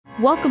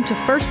Welcome to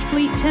First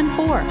Fleet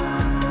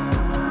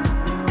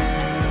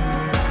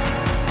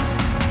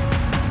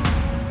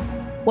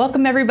 10-4.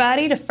 Welcome,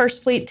 everybody, to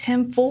First Fleet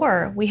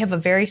 10-4. We have a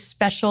very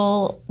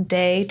special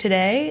day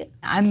today.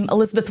 I'm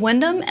Elizabeth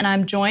Wyndham, and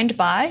I'm joined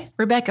by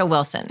Rebecca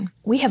Wilson.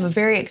 We have a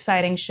very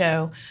exciting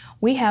show.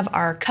 We have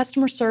our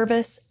customer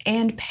service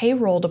and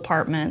payroll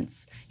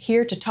departments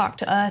here to talk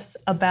to us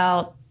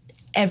about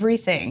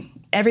everything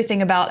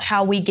about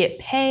how we get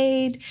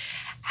paid,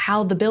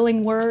 how the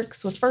billing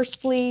works with First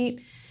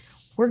Fleet.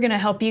 We're going to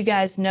help you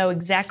guys know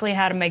exactly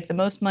how to make the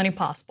most money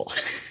possible.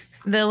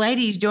 The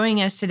ladies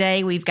joining us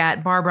today, we've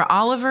got Barbara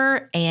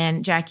Oliver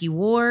and Jackie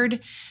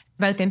Ward,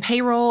 both in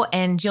payroll,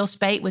 and Jill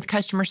Spate with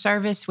customer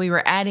service. We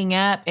were adding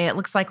up. It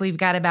looks like we've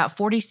got about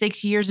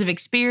 46 years of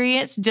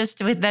experience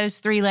just with those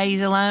three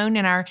ladies alone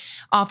in our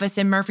office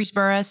in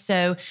Murfreesboro.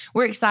 So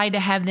we're excited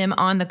to have them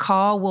on the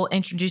call. We'll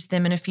introduce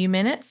them in a few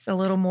minutes, a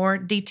little more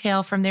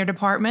detail from their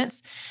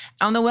departments.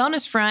 On the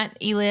wellness front,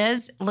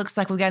 Eliz, looks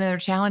like we've got another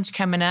challenge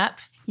coming up.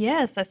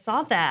 Yes, I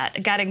saw that. I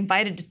got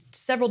invited to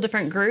several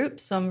different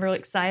groups, so I'm really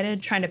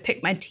excited, trying to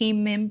pick my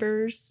team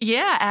members.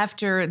 Yeah,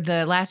 after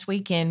the last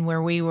weekend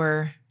where we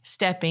were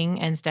stepping.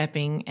 I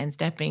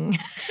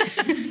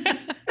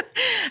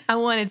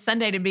wanted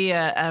Sunday to be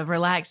a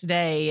relaxed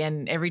day,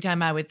 and every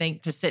time I would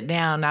think to sit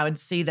down, I would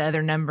see the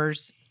other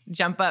numbers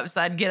jump up,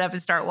 so I'd get up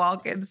and start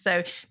walking.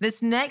 So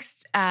this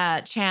next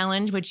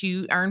challenge, which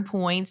you earn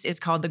points, is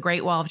called the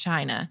Great Wall of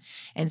China.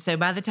 And so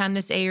by the time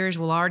this airs,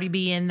 we'll already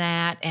be in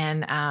that,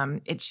 and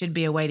it should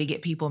be a way to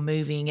get people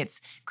moving.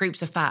 It's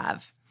groups of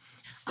 5.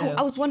 So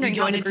I was wondering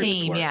you join how a the groups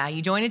team. work. Yeah,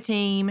 you join a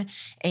team,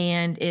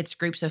 and it's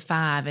groups of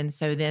 5. And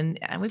so then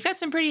we've got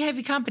some pretty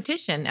heavy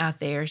competition out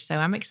there, so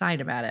I'm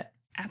excited about it.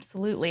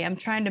 Absolutely. I'm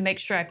trying to make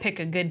sure I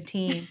pick a good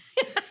team.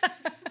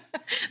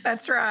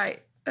 That's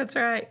right. That's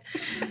right.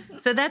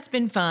 So that's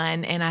been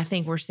fun, and I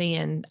think we're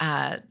seeing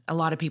a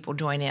lot of people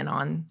join in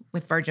on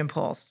with Virgin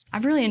Pulse.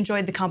 I've really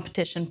enjoyed the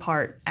competition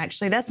part,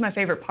 actually. That's my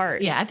favorite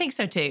part. Yeah, I think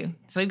so too.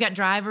 So we've got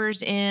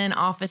drivers in,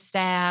 office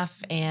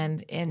staff,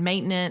 and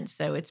maintenance,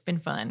 so it's been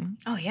fun.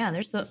 Oh, yeah,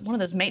 there's one of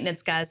those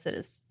maintenance guys that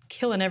is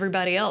killing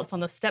everybody else on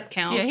the step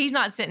count. Yeah, he's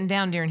not sitting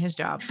down during his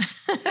job.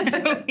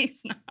 No,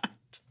 he's not.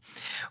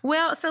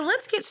 Well, so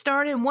let's get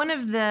started. One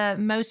of the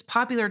most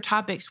popular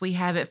topics we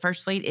have at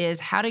First Fleet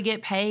is how to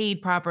get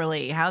paid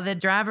properly, how the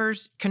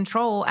drivers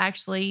control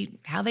actually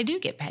how they do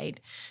get paid.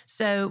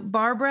 So,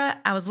 Barbara,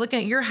 I was looking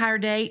at your hire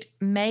date,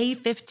 May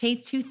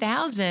 15th,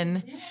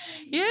 2000.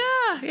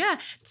 Yeah.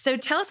 So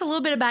tell us a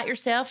little bit about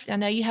yourself. I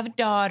know you have a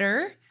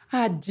daughter.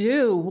 I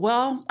do.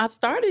 Well, I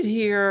started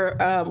here,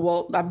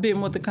 I've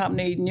been with the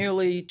company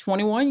nearly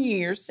 21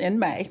 years in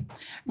May.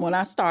 When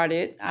I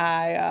started,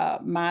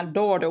 my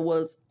daughter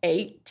was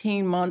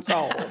 18 months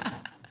old,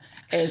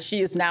 and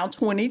she is now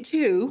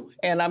 22,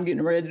 and I'm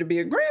getting ready to be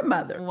a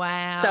grandmother.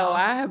 Wow. So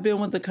I have been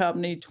with the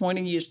company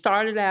 20 years.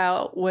 Started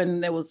out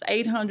when there was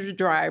 800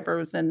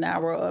 drivers, and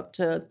now we're up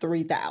to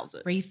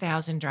 3,000.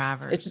 3,000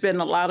 drivers. It's been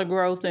a lot of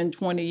growth in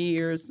 20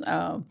 years.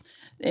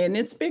 And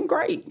it's been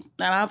great.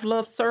 And I've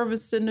loved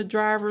servicing the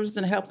drivers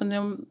and helping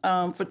them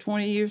for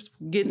 20 years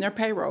getting their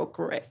payroll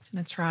correct.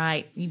 That's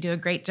right. You do a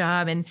great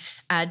job. And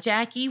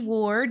Jackie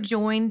Ward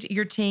joined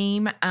your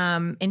team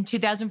in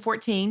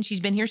 2014. She's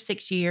been here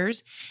 6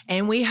 years.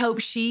 And we hope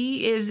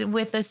she is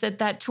with us at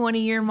that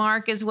 20-year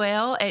mark as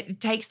well. It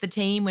takes the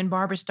team. When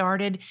Barbara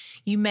started,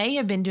 you may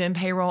have been doing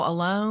payroll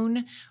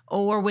alone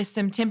or with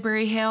some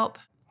temporary help.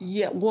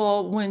 Yeah,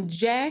 well, when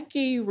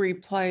Jackie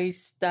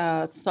replaced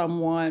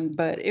someone,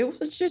 but it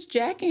was just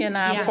Jackie and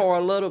I for a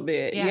little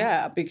bit.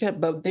 Yeah,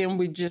 but then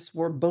we just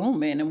were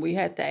booming and we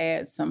had to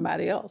add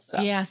somebody else.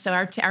 So. Yeah, so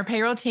our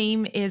payroll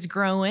team is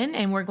growing,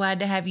 and we're glad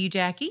to have you,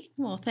 Jackie.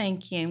 Well,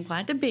 thank you. I'm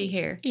glad to be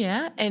here.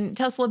 Yeah, and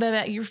tell us a little bit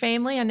about your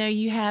family. I know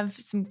you have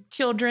some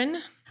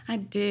children. I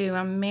do.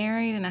 I'm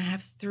married, and I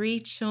have 3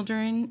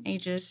 children,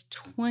 ages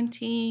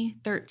 20,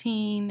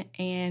 13,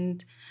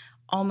 and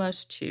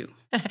almost 2.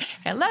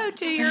 Hello,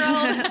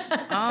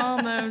 2-year-old.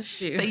 Almost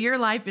 2. So your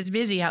life is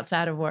busy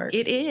outside of work.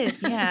 It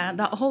is, yeah.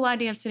 The whole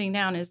idea of sitting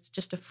down is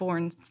just a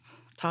foreign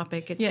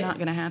topic. It's not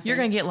going to happen. You're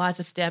going to get lots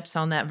of steps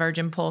on that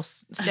Virgin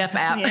Pulse step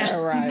app. Yeah,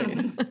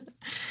 right.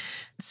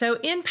 So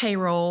in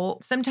payroll,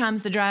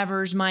 sometimes the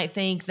drivers might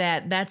think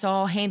that that's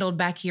all handled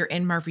back here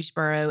in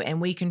Murfreesboro and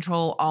we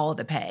control all of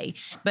the pay.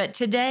 But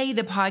today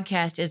the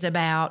podcast is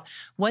about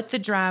what the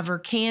driver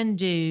can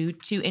do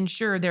to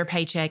ensure their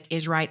paycheck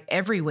is right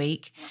every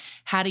week,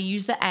 how to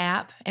use the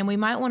app, and we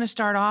might want to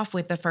start off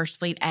with the First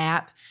Fleet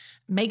app.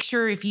 Make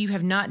sure if you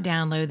have not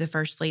downloaded the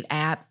First Fleet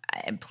app,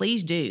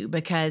 please do,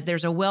 because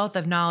there's a wealth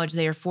of knowledge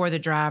there for the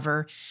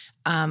driver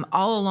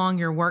all along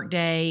your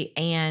workday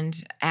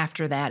and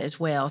after that as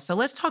well. So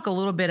let's talk a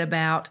little bit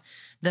about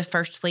the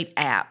First Fleet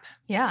app.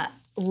 Yeah,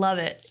 love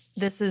it.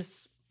 This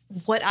is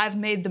what I've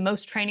made the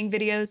most training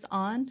videos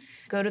on.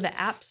 Go to the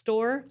App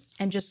Store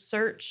and just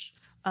search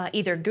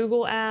either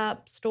Google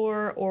App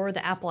Store or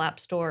the Apple App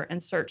Store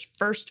and search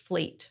First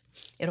Fleet.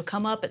 It'll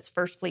come up, it's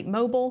First Fleet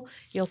Mobile.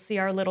 You'll see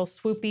our little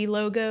swoopy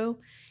logo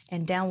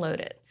and download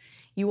it.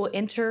 You will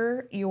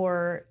enter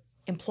your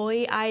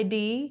employee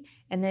ID,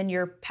 and then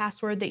your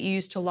password that you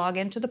use to log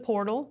into the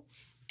portal.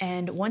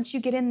 And once you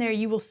get in there,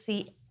 you will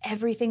see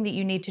everything that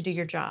you need to do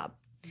your job.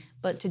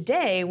 But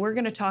today, we're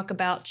going to talk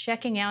about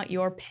checking out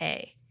your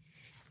pay.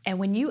 And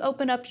when you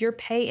open up your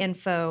pay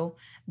info,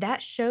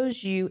 that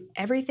shows you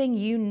everything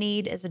you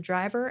need as a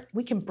driver.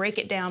 We can break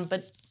it down,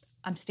 but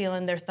I'm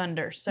stealing their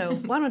thunder. So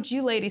why don't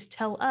you ladies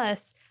tell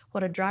us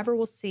what a driver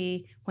will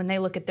see when they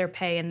look at their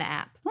pay in the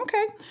app?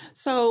 Okay.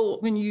 So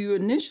when you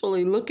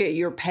initially look at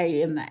your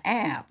pay in the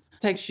app, it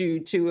takes you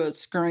to a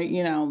screen,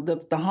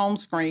 the home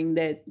screen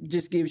that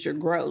just gives your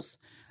gross.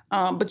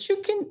 But you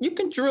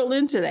can drill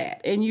into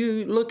that and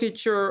you look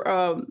at your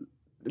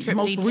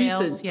most details,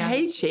 recent yeah.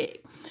 paycheck.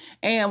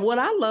 And what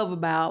I love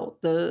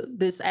about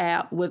this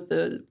app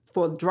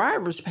for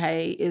driver's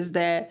pay is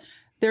that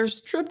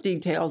there's trip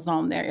details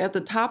on there. At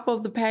the top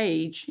of the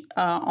page,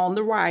 on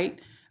the right,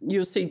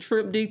 you'll see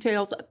trip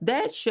details.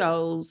 That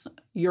shows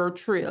your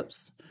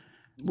trips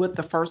with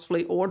the first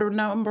fleet order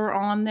number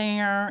on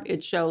there.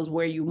 It shows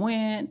where you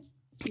went.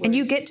 And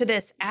you get to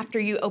this after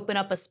you open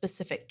up a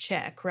specific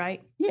check,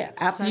 right? Yeah,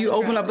 after you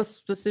open up a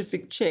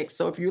specific check.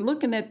 So if you're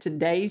looking at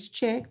today's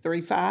check,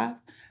 3-5,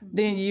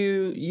 then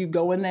you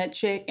go in that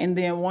check, and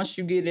then once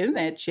you get in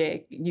that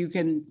check, you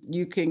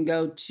can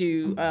go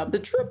to the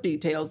trip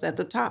details at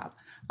the top.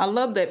 I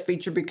love that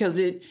feature because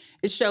it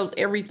shows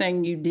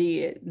everything you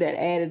did that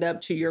added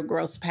up to your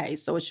gross pay.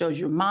 So it shows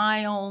your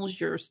miles,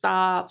 your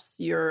stops,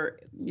 your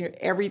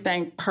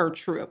everything per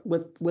trip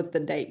with the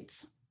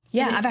dates.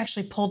 Yeah, I've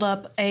actually pulled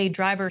up a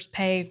driver's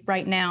pay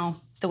right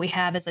now that we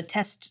have as a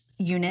test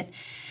unit,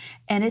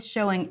 and it's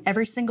showing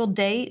every single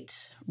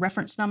date,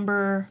 reference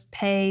number,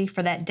 pay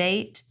for that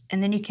date,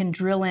 and then you can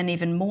drill in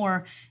even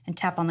more and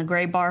tap on the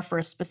gray bar for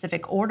a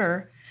specific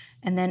order,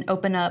 and then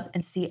open up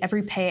and see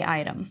every pay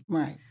item.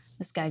 Right.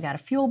 This guy got a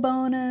fuel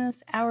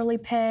bonus, hourly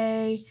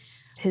pay,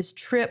 his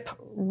trip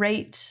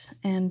rate,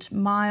 and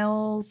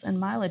miles and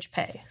mileage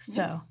pay.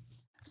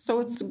 So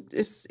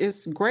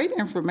it's great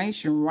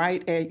information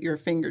right at your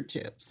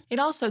fingertips. It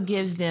also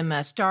gives them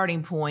a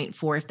starting point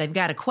for if they've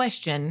got a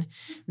question,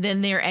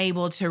 then they're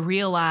able to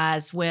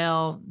realize,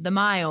 well, the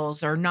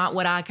miles are not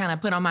what I kind of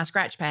put on my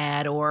scratch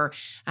pad, or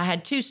I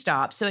had 2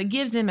 stops. So it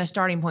gives them a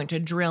starting point to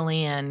drill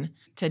in,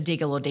 to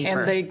dig a little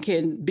deeper. And they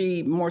can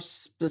be more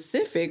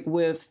specific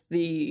with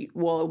it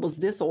was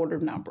this order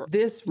number,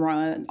 this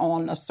run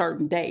on a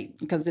certain date,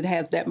 because it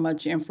has that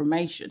much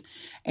information.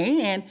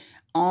 And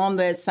on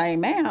that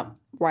same app,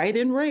 right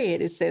in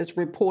red, it says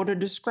report a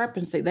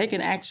discrepancy. They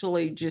can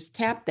actually just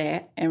tap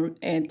that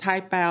and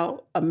type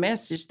out a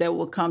message that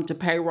will come to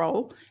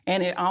payroll.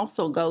 And it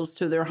also goes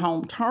to their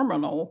home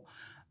terminal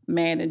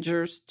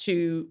managers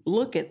to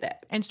look at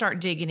that. And start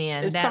digging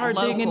in.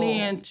 Digging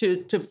in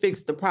to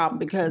fix the problem,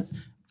 because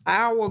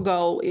our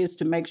goal is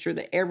to make sure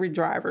that every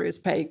driver is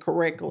paid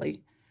correctly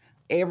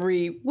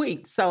every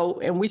week.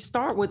 And we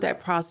start with that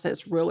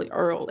process really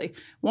early.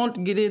 Want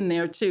to get in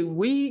there too.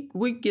 We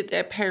get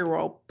that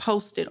payroll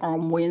posted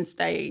on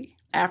Wednesday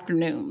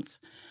afternoons.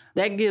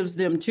 That gives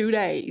them 2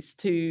 days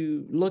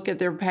to look at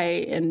their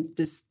pay and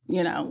just,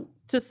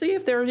 to see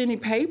if there are any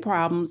pay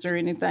problems or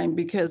anything,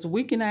 because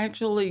we can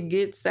actually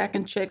get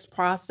second checks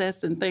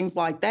processed and things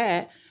like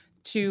that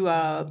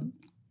to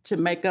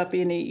make up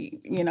any,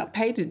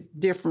 pay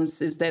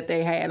differences that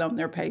they had on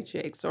their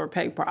paychecks or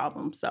pay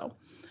problems. So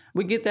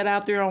we get that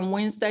out there on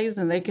Wednesdays,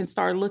 and they can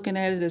start looking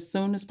at it as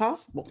soon as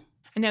possible.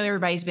 I know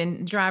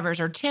drivers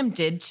are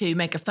tempted to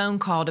make a phone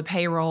call to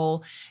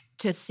payroll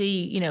to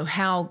see,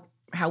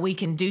 how we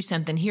can do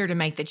something here to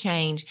make the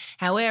change.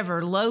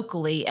 However,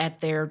 locally at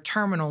their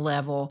terminal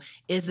level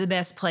is the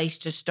best place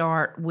to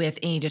start with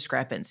any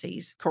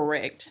discrepancies.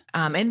 Correct.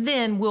 And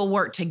then we'll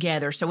work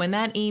together. So in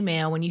that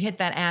email, when you hit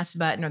that ask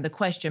button or the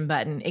question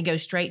button, it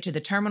goes straight to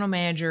the terminal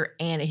manager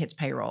and it hits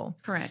payroll.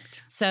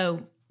 Correct.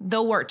 So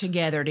they'll work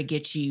together to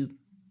get you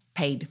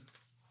paid,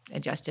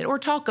 adjusted, or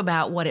talk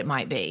about what it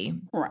might be.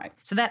 Right.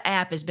 So that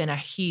app has been a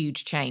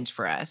huge change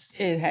for us.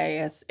 It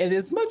has. And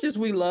as much as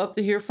we love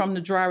to hear from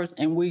the drivers,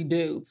 and we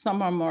do,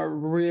 some of them are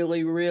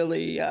really,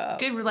 really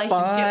good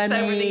relationships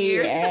over the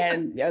years.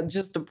 and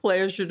just a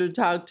pleasure to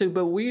talk to.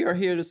 But we are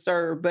here to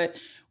serve. But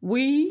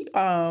we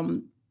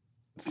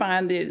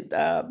find it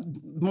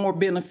more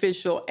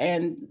beneficial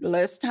and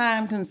less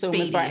time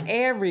consuming for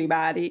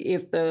everybody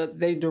if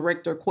they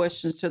direct their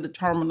questions to the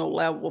terminal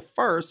level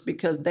first,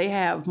 because they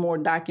have more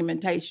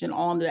documentation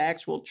on the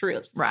actual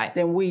trips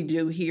than we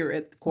do here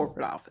at the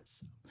corporate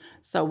office.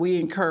 So we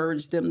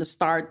encourage them to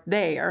start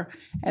there,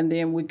 and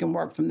then we can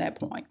work from that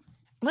point.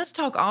 Let's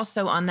talk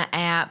also on the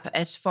app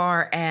as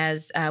far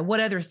as what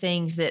other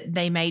things that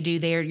they may do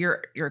there.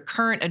 Your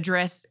current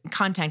address,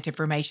 contact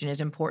information is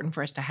important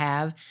for us to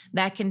have.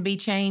 That can be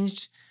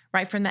changed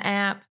right from the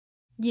app?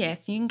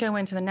 Yes, you can go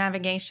into the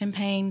navigation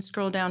pane,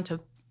 scroll down to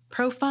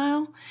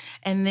profile,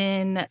 and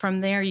then from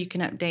there you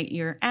can update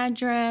your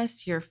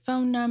address, your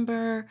phone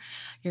number,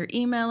 your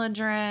email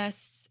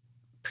address,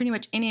 pretty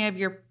much any of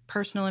your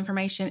personal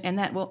information, and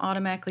that will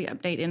automatically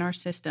update in our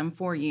system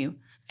for you.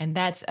 And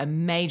that's a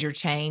major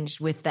change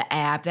with the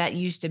app. That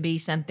used to be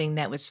something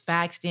that was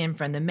faxed in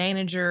from the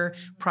manager,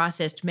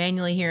 processed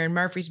manually here in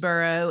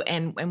Murfreesboro,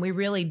 and we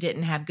really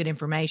didn't have good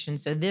information.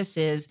 So this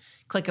is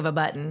click of a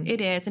button. It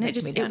is, and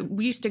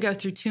we used to go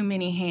through too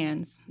many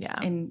hands, Yeah.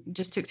 and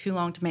just took too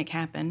long to make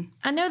happen.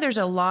 I know there's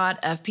a lot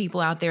of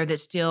people out there that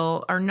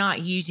still are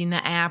not using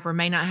the app or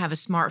may not have a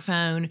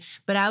smartphone,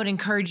 but I would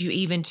encourage you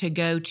even to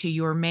go to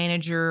your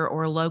manager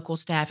or local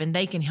staff, and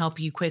they can help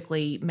you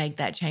quickly make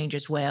that change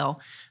as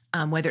well.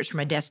 Whether it's from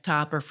a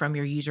desktop or from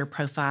your user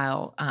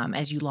profile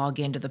as you log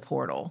into the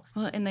portal.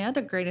 Well, and the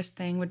other greatest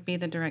thing would be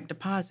the direct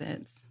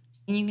deposits.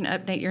 You can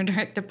update your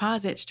direct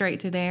deposit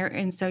straight through there,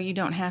 and so you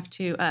don't have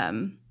to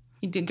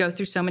go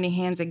through so many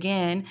hands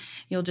again.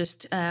 You'll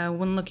just,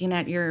 when looking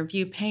at your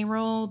view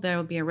payroll, there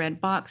will be a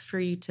red box for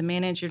you to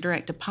manage your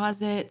direct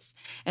deposits,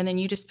 and then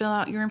you just fill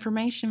out your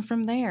information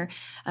from there.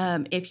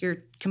 If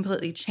you're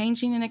completely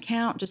changing an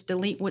account, just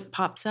delete what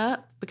pops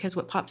up, because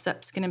what pops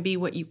up is going to be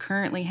what you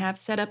currently have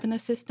set up in the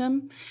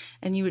system,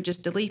 and you would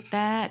just delete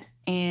that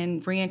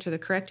and re-enter the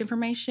correct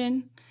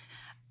information.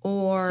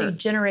 Or So you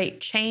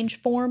generate change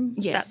form?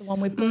 Is Yes. that the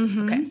one we put?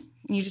 Mhm. Okay.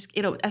 You just,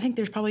 I think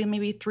there's probably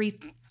maybe 3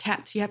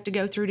 taps you have to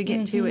go through to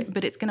get to it,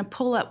 but it's going to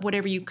pull up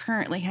whatever you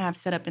currently have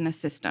set up in the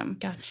system.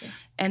 Gotcha.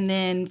 And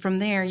then from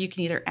there, you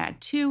can either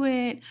add to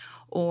it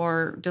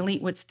or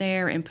delete what's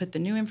there and put the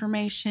new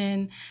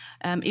information.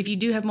 If you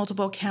do have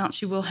multiple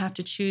accounts, you will have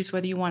to choose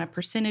whether you want a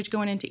percentage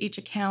going into each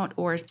account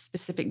or a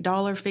specific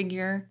dollar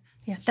figure.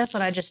 Yeah, that's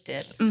what I just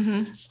did.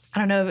 I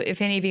don't know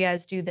if any of you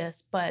guys do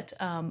this, but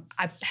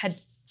I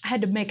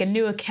had to make a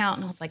new account,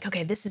 and I was like,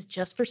 okay, this is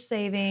just for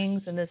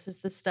savings, and this is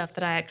the stuff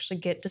that I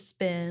actually get to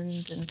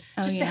spend, and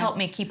just to help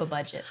me keep a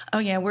budget. Oh,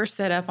 yeah, we're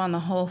set up on the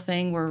whole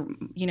thing where,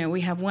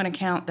 we have one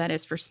account that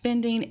is for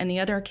spending, and the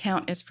other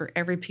account is for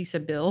every piece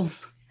of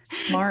bills.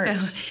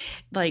 Smart. So,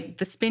 like,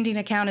 the spending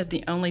account is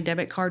the only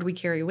debit card we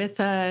carry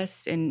with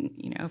us, and,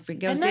 if it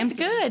goes And that's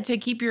empty. good to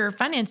keep your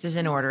finances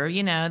in order.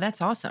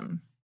 That's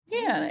awesome.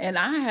 Yeah, and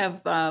I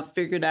have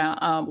figured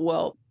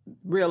out,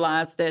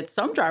 realized that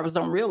some drivers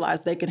don't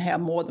realize they can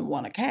have more than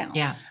one account.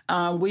 Yeah.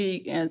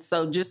 And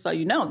so just so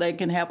you know, they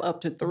can have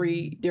up to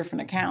 3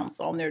 different accounts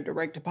on their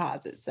direct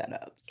deposit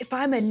setup. If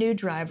I'm a new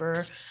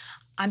driver,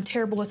 I'm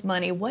terrible with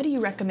money. What do you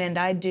recommend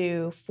I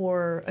do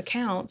for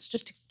accounts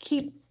just to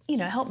keep,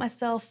 help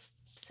myself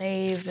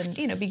save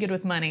and, be good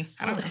with money?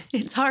 I don't know.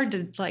 It's hard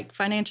to,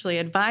 financially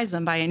advise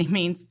them by any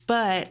means,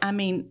 but,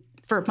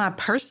 for my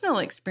personal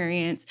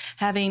experience,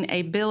 having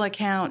a bill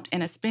account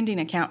and a spending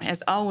account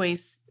has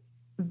always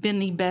been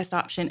the best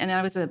option. And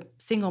I was a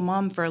single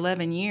mom for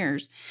 11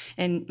 years,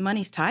 and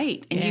money's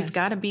tight, and you've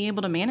got to be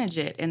able to manage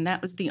it. And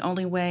that was the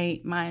only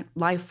way my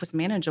life was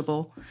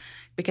manageable,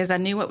 because I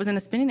knew what was in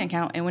the spending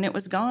account, and when it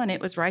was gone,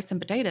 it was rice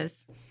and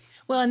potatoes.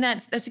 Well, and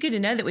that's good to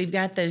know that we've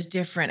got those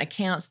different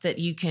accounts that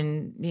you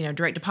can,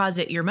 direct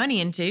deposit your money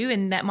into,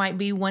 and that might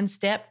be one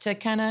step to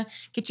kind of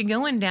get you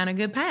going down a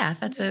good path.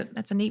 That's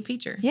a neat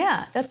feature.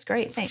 Yeah, that's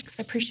great. Thanks.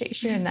 I appreciate you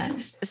sharing that.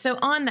 So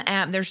on the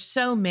app, there's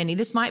so many.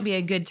 This might be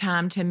a good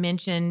time to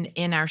mention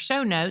in our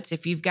show notes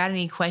if you've got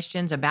any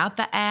questions about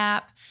the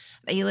app.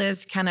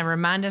 Eliz, kind of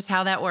remind us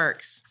how that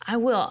works. I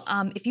will.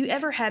 If you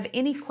ever have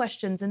any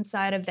questions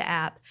inside of the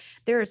app,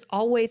 there is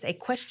always a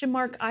question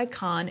mark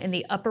icon in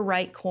the upper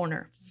right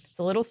corner. It's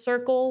a little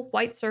circle,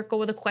 white circle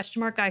with a question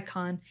mark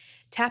icon.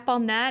 Tap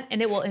on that,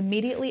 and it will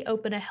immediately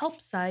open a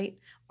help site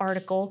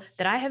article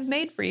that I have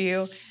made for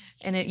you.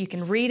 And you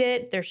can read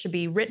it. There should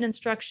be written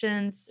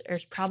instructions.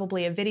 There's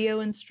probably a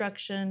video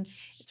instruction.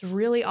 It's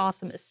really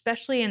awesome,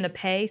 especially in the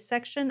pay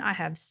section. I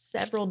have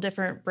several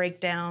different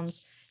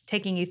breakdowns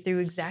taking you through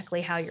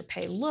exactly how your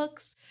pay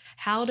looks,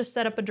 how to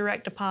set up a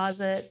direct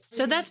deposit.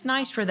 So that's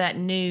nice for that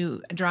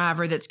new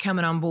driver that's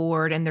coming on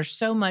board, and there's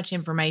so much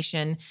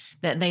information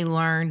that they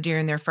learn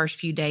during their first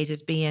few days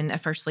as being a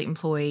First Fleet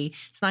employee.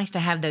 It's nice to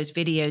have those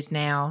videos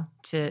now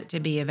to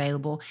be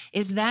available.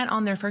 Is that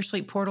on their First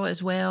Fleet portal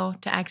as well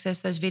to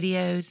access those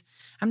videos?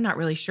 I'm not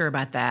really sure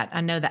about that.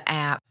 I know the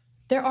app.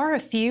 There are a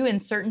few in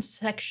certain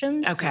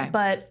sections, Okay.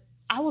 But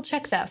I will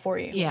check that for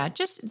you. Yeah,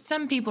 just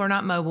some people are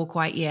not mobile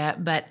quite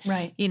yet, but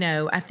Right.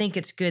 I think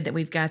it's good that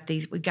we've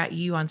got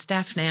you on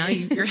staff now.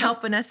 You're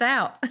helping us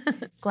out.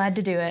 Glad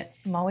to do it.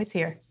 I'm always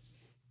here.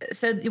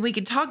 So we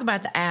could talk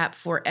about the app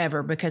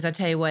forever, because I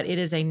tell you what, it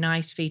is a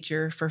nice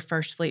feature for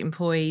First Fleet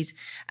employees.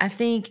 I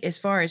think as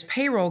far as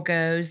payroll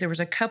goes, there was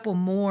a couple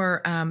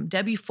more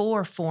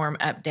W-4 form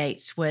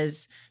updates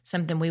was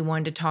something we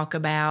wanted to talk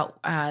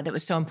about that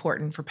was so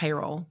important for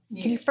payroll.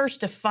 Can you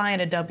first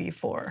define a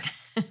W-4?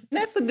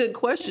 That's a good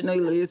question,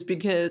 Eliz,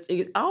 because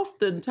it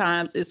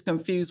oftentimes is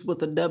confused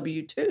with a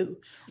W-2,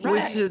 Right.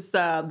 which is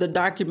the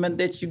document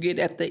that you get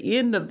at the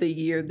end of the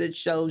year that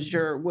shows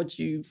what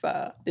you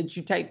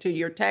take to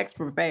your tax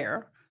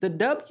preparer. The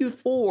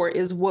W-4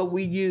 is what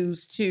we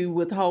use to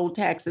withhold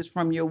taxes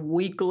from your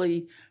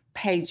weekly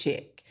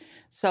paycheck.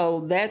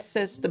 So that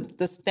sets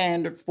the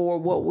standard for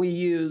what we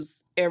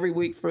use every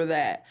week for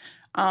that.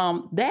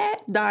 That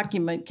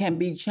document can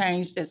be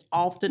changed as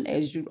often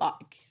as you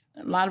like.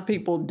 A lot of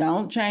people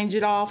don't change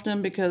it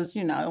often because,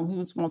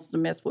 who wants to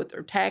mess with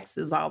their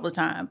taxes all the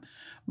time?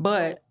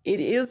 But it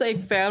is a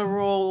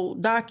federal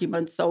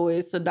document, so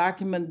it's a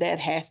document that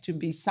has to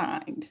be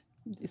signed.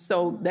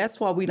 So that's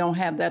why we don't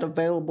have that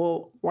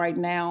available right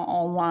now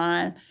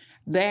online.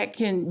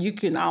 You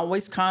can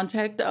always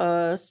contact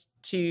us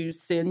to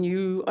send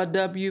you a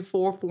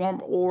W-4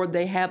 form, or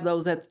they have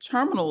those at the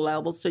terminal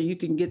level, so you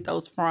can get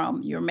those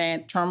from your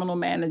terminal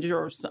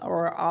manager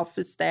or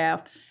office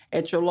staff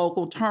at your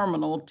local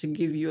terminal to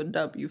give you a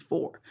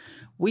W-4.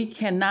 We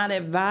cannot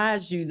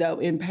advise you, though,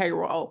 in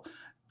payroll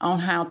on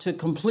how to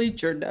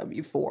complete your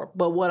W-4.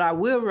 But what I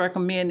will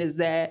recommend is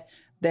that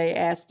they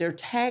ask their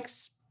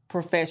tax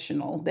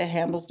professional that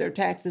handles their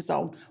taxes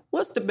on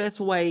what's the best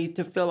way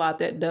to fill out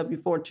that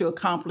W-4 to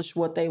accomplish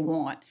what they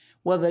want,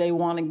 whether they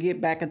want to get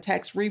back a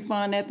tax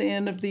refund at the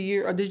end of the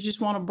year or they just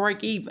want to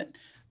break even.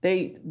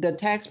 The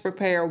tax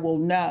preparer will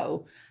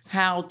know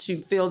how to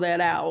fill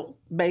that out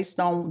based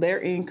on their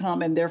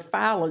income and their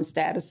filing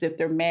status, if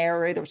they're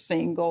married or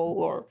single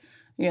or,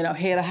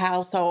 head of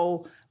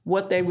household,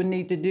 what they would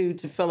need to do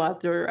to fill out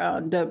their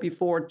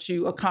W-4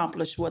 to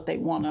accomplish what they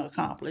want to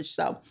accomplish.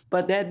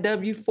 But that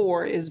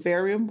W-4 is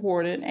very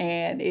important,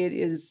 and it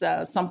is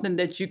something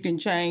that you can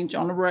change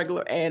on a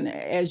regular. And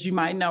as you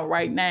might know,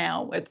 right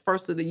now, at the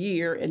first of the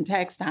year in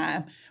tax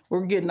time,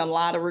 we're getting a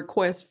lot of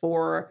requests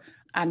for,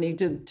 I need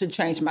to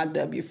change my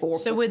W-4.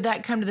 So would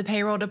that come to the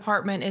payroll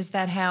department? Is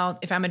that how,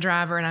 if I'm a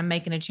driver and I'm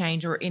making a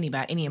change, or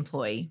any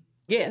employee?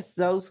 Yes,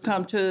 those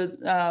come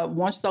to,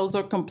 once those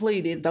are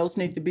completed, those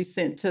need to be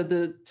sent to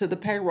the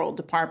payroll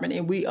department,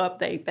 and we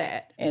update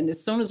that. And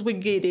as soon as we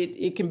get it,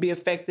 it can be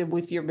effective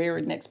with your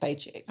very next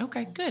paycheck.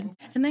 Okay, good.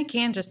 And they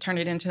can just turn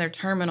it into their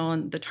terminal,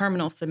 and the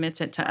terminal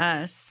submits it to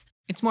us.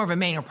 It's more of a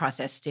manual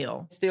process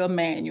still. Still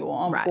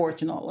manual,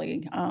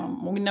 unfortunately. Right.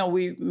 We know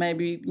we're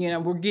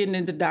getting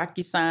into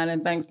DocuSign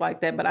and things like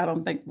that, but I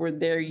don't think we're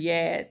there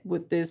yet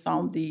with this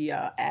on the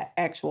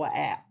actual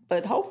app.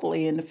 But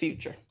hopefully in the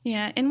future.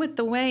 Yeah, and with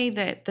the way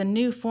that the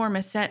new form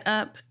is set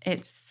up,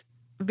 it's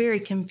very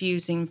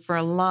confusing for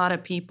a lot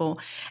of people.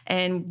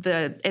 And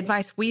the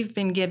advice we've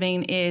been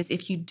giving is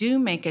if you do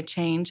make a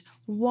change,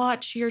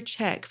 watch your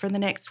check for the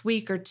next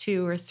week or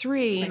 2 or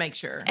 3. To make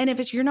sure. And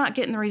if you're not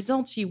getting the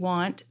results you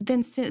want,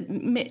 then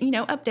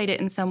update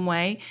it in some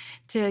way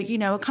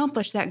to,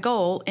 accomplish that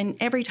goal. And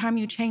every time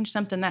you change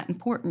something that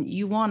important,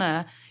 you want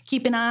to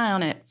keep an eye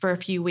on it for a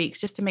few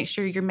weeks just to make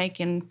sure you're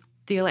making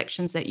the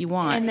elections that you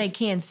want. And they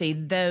can see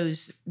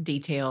those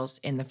details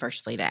in the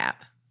First Fleet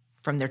app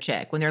from their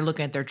check when they're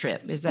looking at their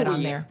trip. Is that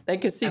on there? They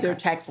can see their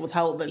tax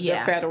withholding,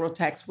 their federal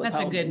tax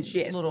withholding. That's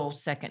a good little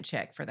second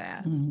check for that.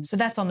 Mm-hmm. So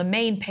that's on the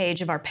main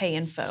page of our pay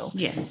info.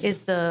 Yes.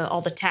 Is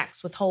all the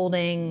tax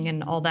withholding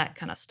and all that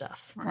kind of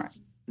stuff. Right.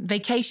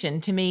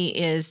 Vacation to me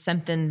is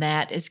something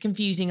that is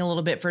confusing a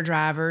little bit for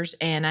drivers.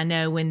 And I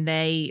know when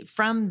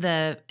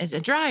as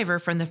a driver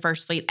from the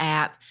First Fleet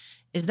app,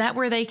 is that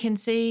where they can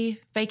see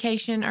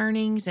vacation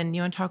earnings? And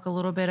you want to talk a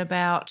little bit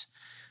about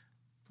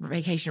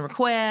vacation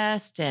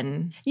request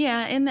and...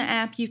 Yeah, in the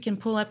app, you can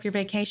pull up your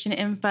vacation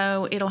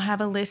info. It'll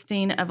have a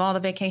listing of all the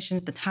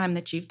vacations, the time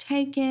that you've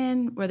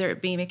taken, whether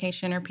it be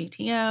vacation or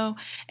PTO,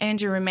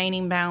 and your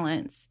remaining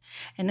balance.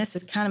 And this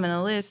is kind of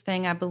an list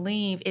thing, I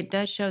believe. It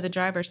does show the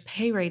driver's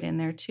pay rate in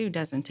there too,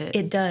 doesn't it?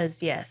 It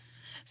does, yes.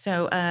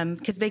 So,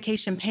 because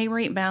vacation pay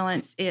rate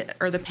balance,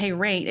 or the pay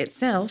rate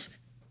itself,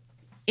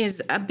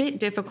 is a bit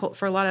difficult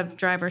for a lot of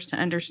drivers to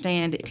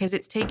understand because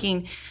it's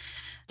taking...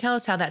 Tell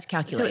us how that's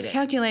calculated. So it's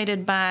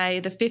calculated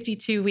by the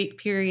 52-week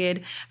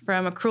period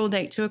from accrual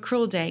date to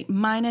accrual date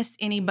minus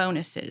any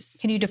bonuses.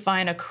 Can you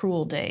define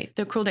accrual date?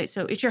 The accrual date,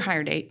 so it's your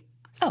hire date.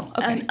 Oh,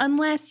 okay.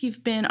 Unless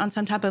you've been on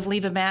some type of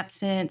leave of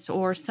absence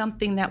or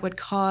something that would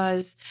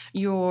cause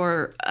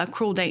your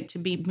accrual date to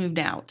be moved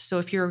out. So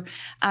if you're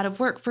out of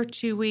work for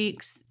 2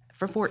 weeks,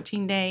 for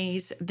 14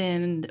 days,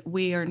 then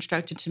we are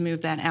instructed to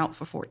move that out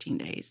for 14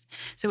 days.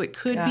 So it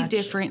could be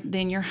different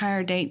than your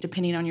hire date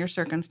depending on your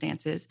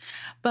circumstances.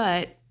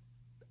 But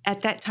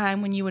at that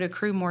time when you would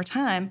accrue more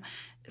time,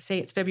 say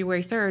it's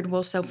February 3rd,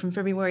 well, so from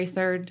February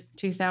 3rd,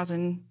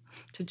 2000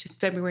 to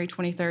February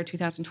 23rd,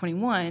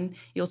 2021,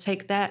 you'll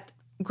take that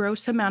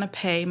gross amount of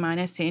pay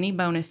minus any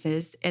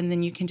bonuses, and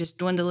then you can just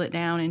dwindle it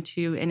down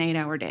into an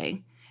 8-hour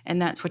day. And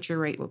that's what your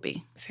rate will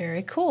be.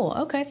 Very cool.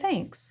 Okay,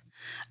 thanks.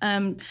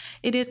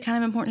 It is kind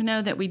of important to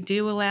know that we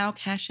do allow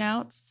cash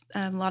outs.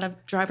 A lot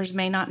of drivers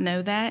may not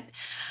know that.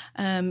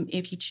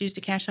 If you choose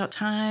to cash out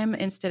time,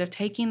 instead of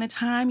taking the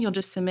time, you'll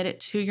just submit it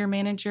to your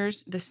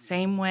managers the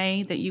same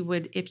way that you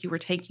would if you were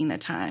taking the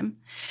time.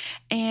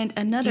 And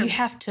another... Do you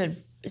have to...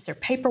 Is there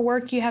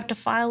paperwork you have to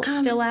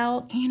fill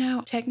out?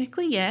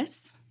 Technically,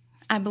 yes.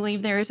 I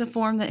believe there is a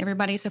form that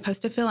everybody's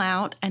supposed to fill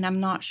out, and I'm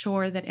not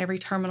sure that every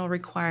terminal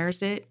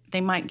requires it.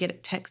 They might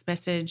get text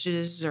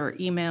messages or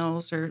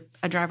emails or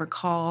a driver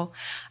call.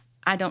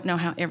 I don't know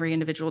how every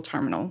individual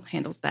terminal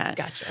handles that.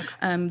 Gotcha.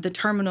 Okay. The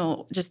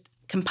terminal just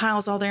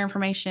compiles all their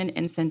information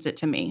and sends it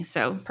to me.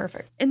 So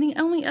Perfect. And the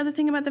only other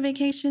thing about the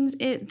vacations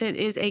that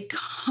is a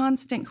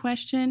constant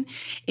question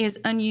is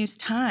unused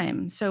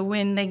time. So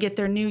when they get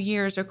their New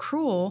Year's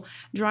accrual,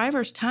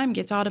 driver's time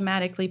gets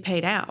automatically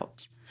paid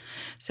out.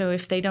 So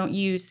if they don't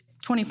use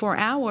 24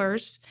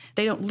 hours,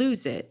 they don't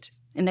lose it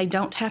and they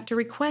don't have to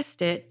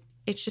request it.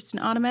 It's just an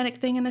automatic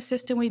thing in the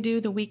system we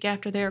do the week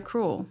after their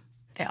accrual.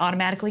 They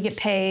automatically get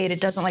paid. It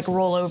doesn't like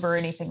roll over or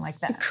anything like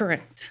that.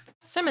 Correct.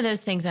 Some of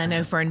those things I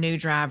know for a new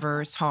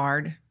driver is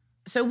hard.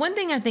 So one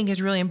thing I think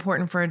is really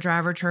important for a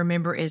driver to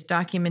remember is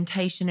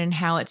documentation and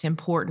how it's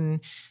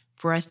important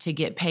for us to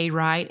get paid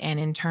right.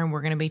 And in turn,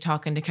 we're going to be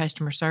talking to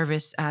customer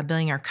service,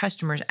 billing our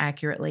customers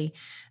accurately.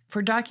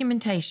 For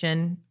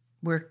documentation,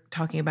 we're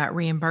talking about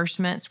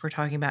reimbursements. We're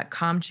talking about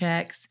comm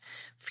checks,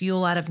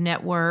 fuel out of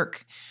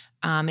network,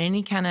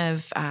 any kind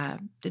of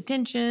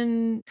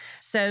detention.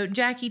 So,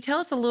 Jackie, tell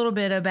us a little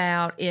bit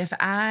about if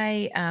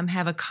I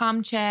have a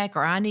comm check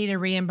or I need a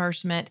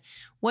reimbursement,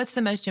 what's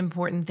the most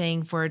important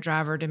thing for a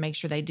driver to make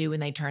sure they do when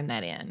they turn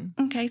that in?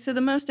 Okay, so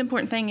the most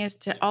important thing is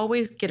to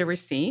always get a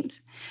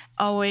receipt,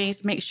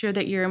 always make sure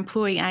that your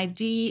employee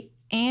ID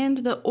and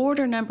the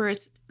order number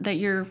that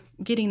you're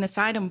getting this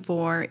item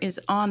for is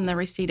on the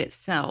receipt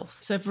itself.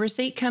 So if a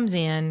receipt comes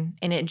in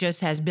and it just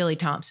has Billy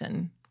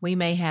Thompson, we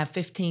may have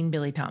 15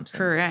 Billy Thompsons.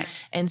 Correct.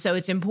 And so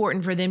it's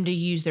important for them to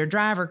use their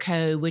driver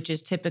code, which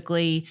is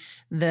typically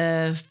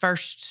the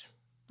first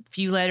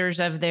few letters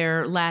of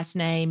their last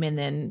name and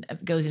then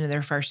goes into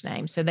their first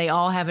name. So they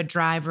all have a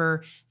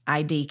driver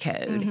ID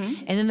code.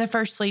 Mm-hmm. And then the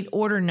first fleet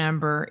order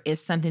number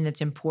is something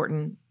that's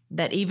important,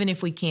 that even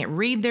if we can't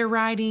read their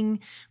writing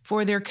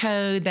for their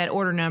code, that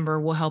order number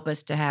will help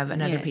us to have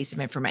another Yes. piece of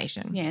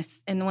information. Yes,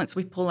 and once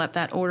we pull up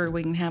that order,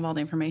 we can have all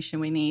the information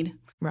we need.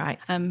 Right.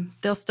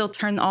 They'll still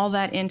turn all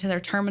that into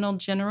their terminal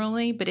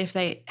generally, but if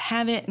they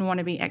have it and want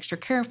to be extra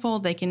careful,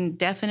 they can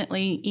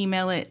definitely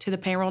email it to the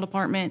payroll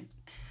department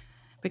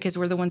because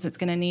we're the ones that's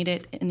going to need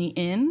it in the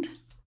end.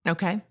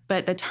 Okay.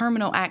 But the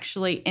terminal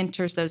actually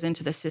enters those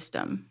into the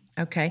system.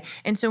 Okay.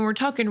 And so when we're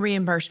talking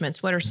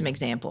reimbursements, what are some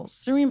examples?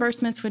 So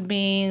reimbursements would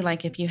be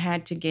like if you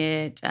had to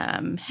get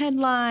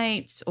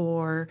headlights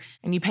or...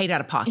 And you paid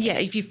out of pocket. Yeah,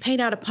 if you've paid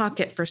out of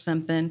pocket for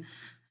something,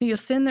 you'll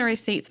send the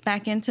receipts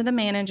back into the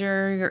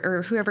manager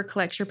or whoever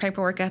collects your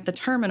paperwork at the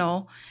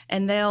terminal,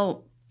 and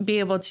they'll be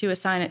able to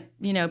assign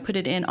it, put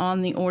it in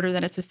on the order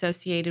that it's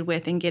associated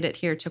with and get it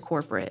here to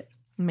corporate.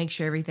 Make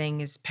sure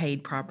everything is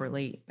paid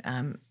properly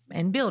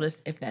and billed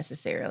if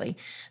necessarily.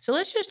 So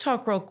let's just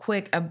talk real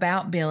quick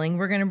about billing.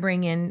 We're going to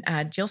bring in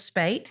Jill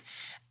Spate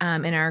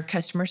in our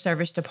customer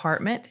service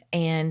department,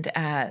 and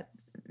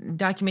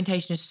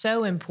documentation is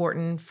so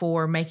important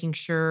for making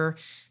sure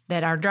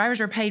that our drivers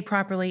are paid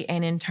properly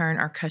and in turn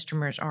our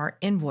customers are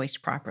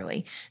invoiced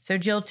properly. So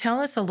Jill,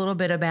 tell us a little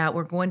bit about,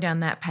 we're going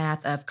down that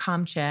path of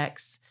comm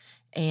checks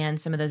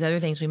and some of those other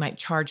things we might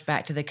charge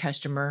back to the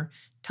customer.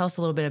 Tell us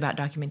a little bit about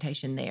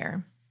documentation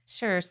there.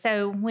 Sure.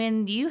 So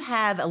when you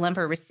have a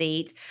lumper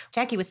receipt,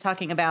 Jackie was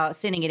talking about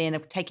sending it in,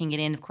 taking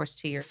it in, of course,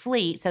 to your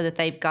fleet so that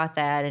they've got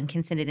that and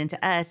can send it in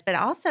to us. But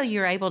also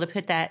you're able to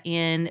put that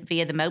in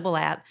via the mobile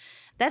app.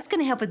 That's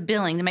going to help with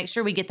billing to make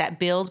sure we get that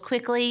billed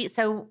quickly.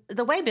 So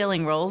the way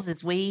billing rolls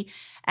is we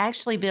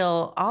actually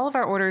bill all of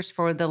our orders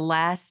for the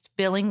last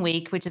billing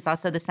week, which is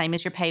also the same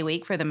as your pay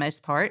week for the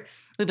most part.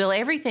 We bill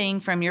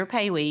everything from your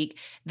pay week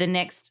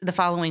the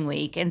following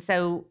week. And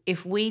so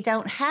if we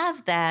don't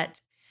have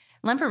that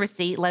lumper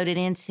receipt loaded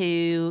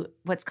into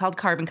what's called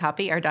Carbon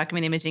Copy, our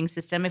document imaging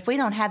system, if we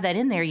don't have that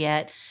in there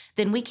yet,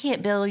 then we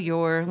can't bill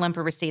your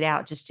lumper receipt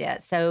out just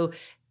yet. So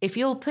if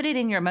you'll put it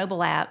in your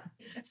mobile app.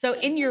 So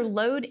in your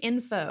load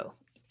info,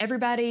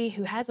 everybody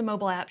who has a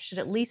mobile app should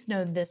at least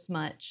know this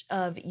much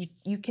of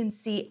you can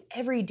see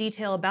every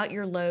detail about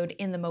your load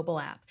in the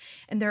mobile app.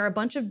 And there are a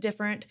bunch of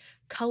different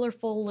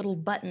colorful little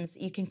buttons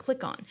that you can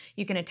click on.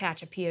 You can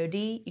attach a POD,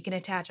 you can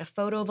attach a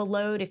photo of a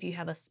load if you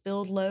have a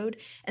spilled load,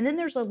 and then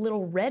there's a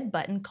little red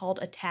button called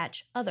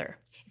Attach Other.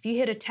 If you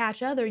hit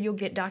Attach Other, you'll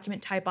get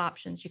document type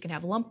options. You can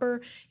have lumper,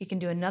 you can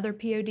do another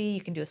POD,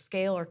 you can do a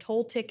scale or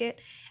toll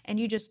ticket, and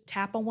you just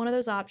tap on one of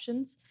those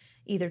options,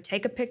 either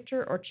take a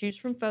picture or choose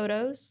from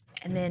photos,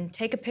 and then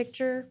take a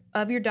picture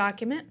of your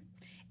document,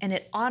 and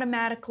it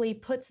automatically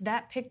puts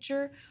that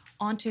picture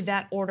onto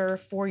that order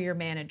for your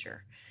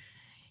manager.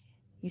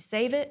 You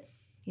save it,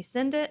 you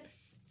send it,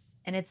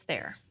 and it's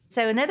there.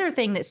 So another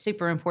thing that's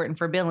super important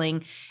for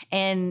billing,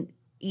 and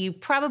you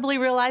probably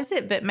realize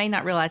it, but may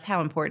not realize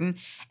how important,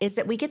 is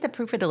that we get the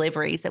proof of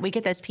deliveries, that we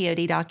get those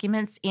POD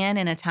documents in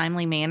a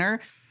timely manner.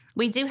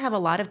 We do have a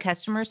lot of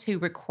customers who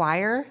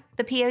require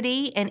the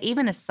POD and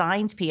even a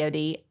signed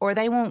POD, or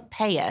they won't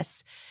pay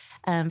us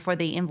for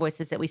the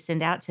invoices that we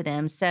send out to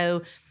them.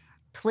 So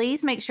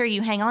please make sure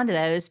you hang on to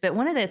those. But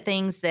one of the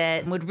things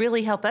that would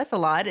really help us a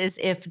lot is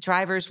if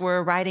drivers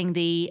were writing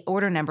the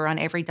order number on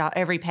every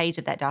page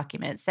of that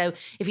document. So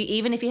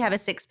even if you have a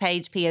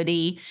 6-page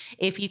POD,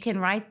 if you can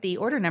write the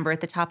order number at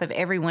the top of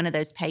every one of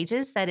those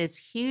pages, that is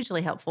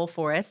hugely helpful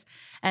for us,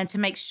 and to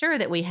make sure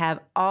that we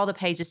have all the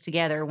pages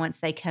together once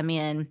they come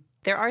in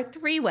There are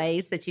 3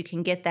 ways that you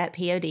can get that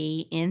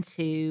POD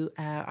into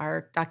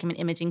our document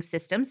imaging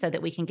system so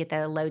that we can get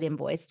that load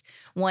invoiced.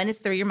 One is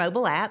through your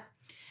mobile app.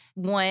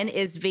 One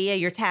is via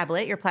your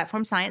tablet, your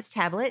Platform Science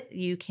tablet.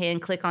 You can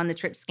click on the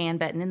trip scan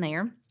button in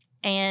there.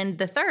 And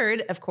the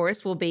third, of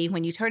course, will be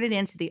when you turn it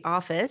into the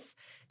office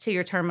to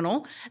your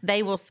terminal,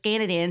 they will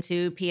scan it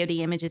into POD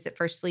images at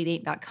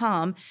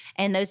firstfleetinc.com,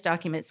 and those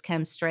documents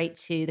come straight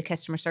to the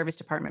customer service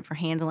department for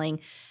handling.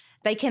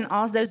 They can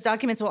also, those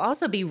documents will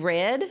also be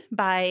read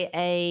by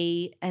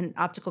an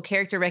optical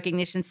character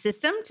recognition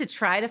system to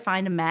try to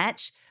find a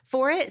match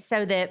for it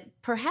so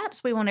that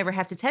perhaps we won't ever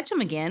have to touch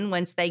them again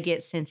once they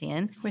get sent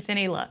in. With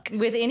any luck.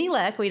 With any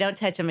luck, we don't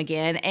touch them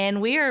again.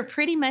 And we are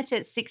pretty much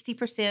at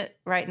 60%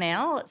 right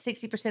now.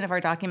 60% of our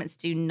documents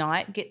do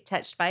not get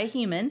touched by a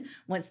human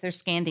once they're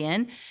scanned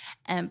in.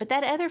 But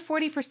that other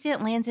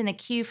 40% lands in a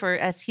queue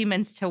for us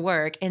humans to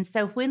work. And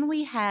so when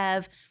we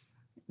have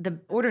the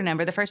order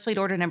number, the First Fleet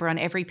order number on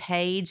every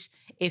page,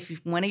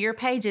 if one of your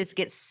pages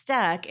gets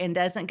stuck and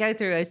doesn't go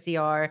through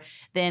OCR,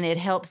 then it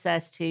helps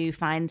us to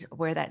find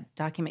where that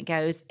document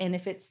goes. And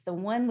if it's the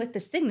one with the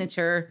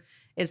signature,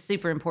 it's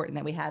super important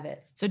that we have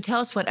it. So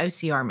tell us what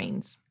OCR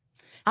means.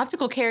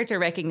 Optical character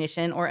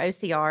recognition, or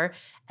OCR,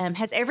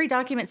 has every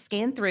document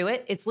scanned through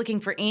it. It's looking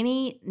for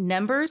any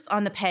numbers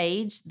on the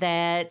page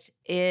that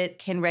it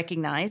can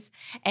recognize.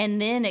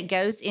 And then it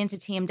goes into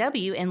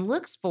TMW and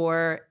looks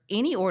for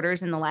any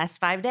orders in the last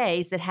 5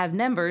 days that have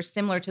numbers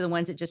similar to the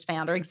ones it just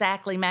found or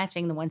exactly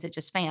matching the ones it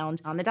just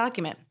found on the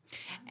document.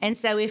 And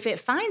so if it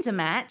finds a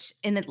match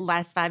in the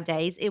last 5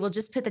 days, it will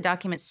just put the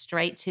document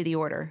straight to the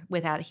order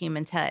without a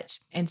human touch.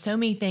 And so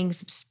many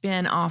things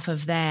spin off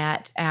of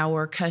that.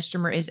 Our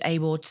customer is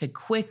able to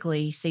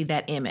quickly see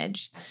that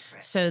image. That's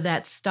correct. So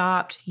that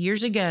stopped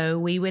years ago.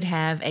 We would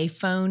have a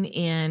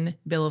phone-in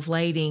bill of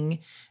lading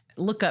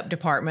lookup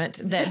department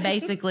that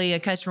basically a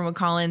customer would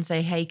call in and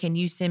say, hey, can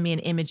you send me an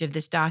image of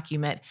this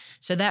document?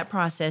 So that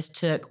process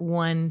took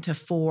 1 to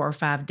 4 or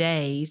 5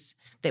 days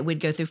that we'd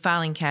go through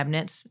filing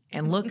cabinets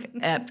and look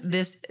up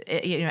this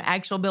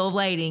actual bill of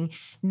lading.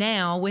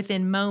 Now,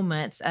 within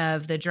moments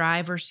of the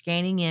driver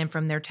scanning in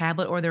from their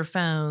tablet or their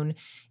phone,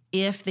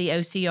 if the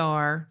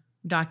OCR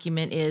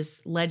document is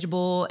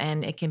legible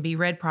and it can be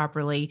read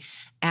properly,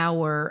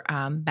 our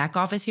back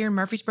office here in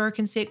Murfreesboro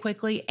can see it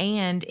quickly,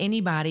 and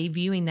anybody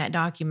viewing that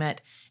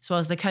document, as well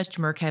as the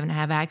customer, can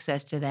have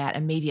access to that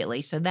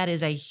immediately. So that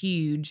is a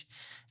huge,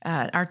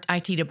 our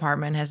IT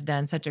department has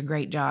done such a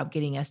great job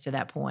getting us to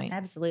that point.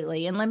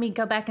 Absolutely. And let me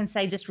go back and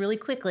say just really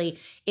quickly,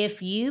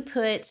 if you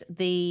put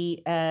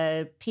the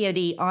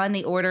POD on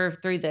the order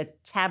through the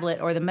tablet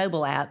or the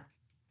mobile app,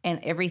 and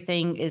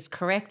everything is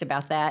correct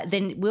about that,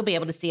 then we'll be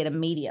able to see it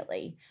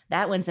immediately.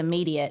 That one's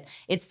immediate.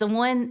 It's the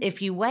one,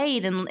 if you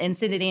wait and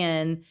send it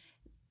in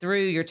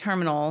through your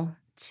terminal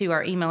to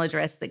our email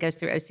address that goes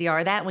through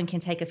OCR, that one can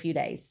take a few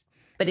days.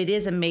 But it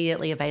is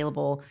immediately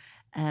available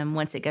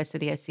once it goes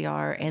through the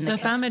OCR. And so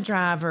if I'm a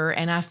driver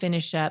and I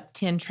finish up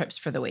 10 trips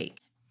for the week,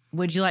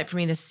 would you like for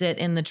me to sit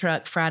in the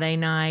truck Friday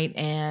night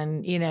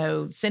and,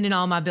 send in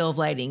all my bill of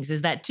ladings?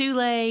 Is that too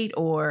late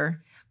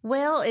or?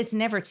 Well, it's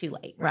never too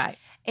late. Right.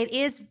 It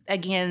is,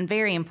 again,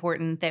 very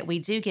important that we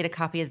do get a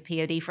copy of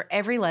the POD for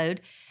every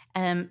load.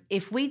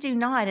 If we do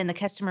not and the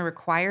customer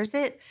requires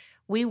it,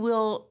 we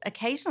will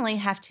occasionally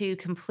have to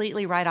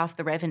completely write off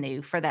the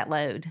revenue for that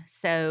load.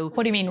 So,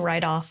 What do you mean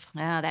write off?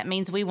 that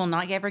means we will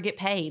not ever get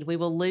paid. We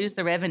will lose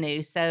the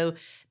revenue. So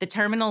the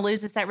terminal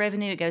loses that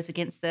revenue. It goes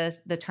against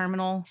the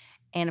terminal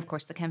and, of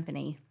course, the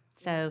company.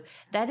 So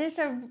that is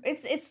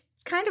it's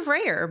kind of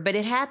rare, but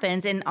it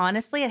happens. And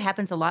honestly, it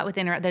happens a lot with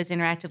those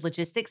interactive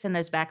logistics and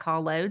those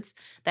backhaul loads.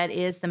 That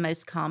is the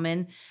most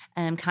common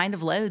kind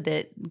of load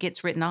that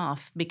gets written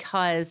off,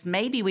 because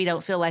maybe we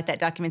don't feel like that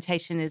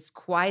documentation is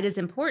quite as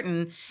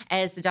important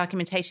as the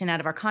documentation out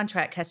of our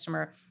contract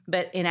customer.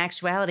 But in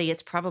actuality,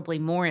 it's probably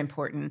more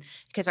important,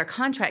 because our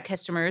contract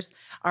customers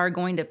are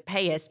going to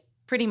pay us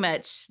pretty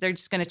much. They're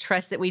just going to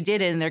trust that we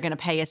did it, and they're going to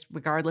pay us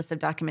regardless of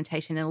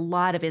documentation in a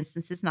lot of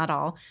instances, not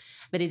all.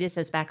 But it is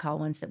those backhaul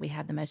ones that we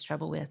have the most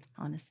trouble with,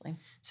 honestly.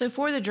 So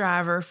for the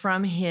driver,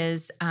 from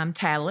his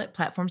tablet,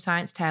 Platform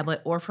Science tablet,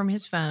 or from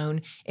his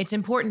phone, it's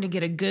important to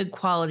get a good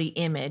quality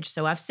image.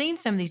 So I've seen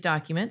some of these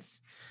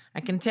documents. I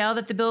can tell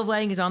that the bill of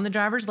lading is on the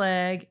driver's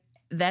leg,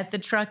 that the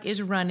truck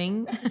is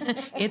running,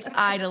 it's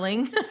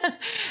idling,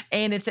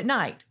 and it's at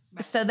night.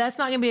 So that's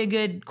not going to be a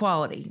good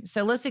quality.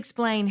 So let's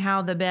explain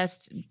how the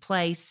best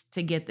place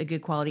to get the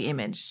good quality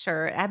image.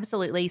 Sure,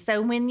 absolutely.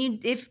 So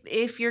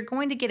if you're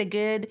going to get a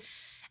good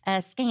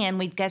scan,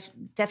 we've got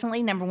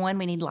definitely, number one,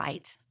 we need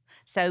light.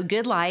 So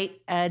good light.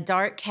 A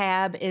dark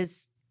cab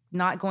is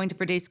not going to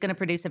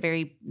produce a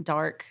very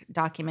dark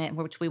document,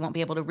 which we won't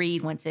be able to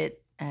read once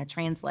it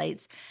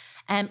translates.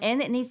 And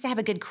it needs to have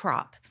a good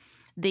crop.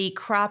 The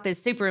crop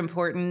is super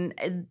important.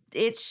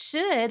 It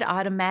should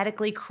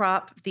automatically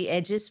crop the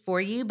edges for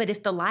you, but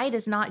if the light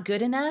is not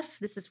good enough,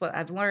 this is what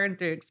I've learned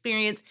through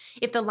experience,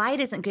 if the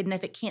light isn't good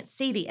enough, it can't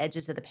see the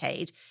edges of the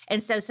page.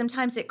 And so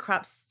sometimes it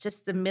crops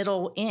just the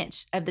middle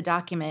inch of the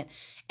document.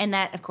 And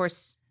that, of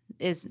course,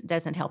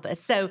 doesn't help us.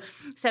 So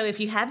if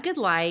you have good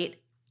light,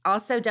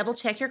 also double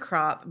check your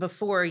crop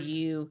before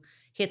you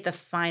hit the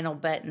final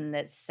button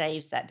that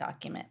saves that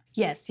document.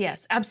 Yes,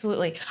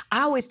 absolutely.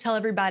 I always tell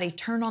everybody,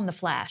 turn on the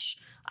flash.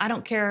 I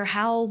don't care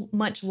how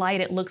much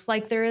light it looks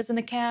like there is in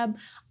the cab.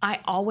 I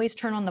always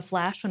turn on the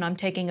flash when I'm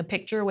taking a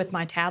picture with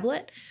my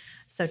tablet.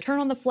 So turn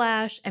on the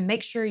flash and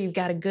make sure you've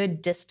got a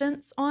good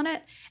distance on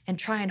it and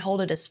try and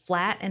hold it as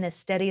flat and as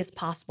steady as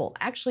possible.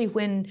 Actually,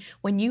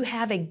 when you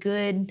have a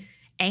good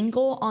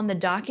angle on the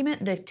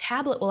document, the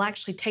tablet will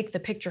actually take the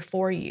picture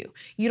for you.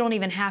 You don't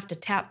even have to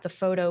tap the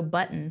photo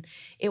button.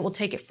 It will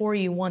take it for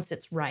you once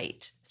it's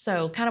right.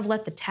 So kind of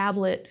let the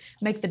tablet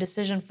make the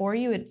decision for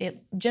you.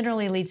 It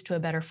generally leads to a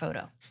better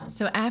photo.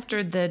 So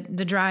after the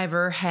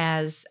driver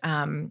has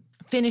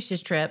finished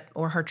his trip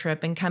or her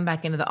trip and come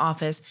back into the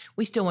office,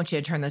 we still want you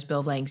to turn those bill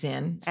of ladings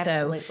in.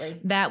 Absolutely. So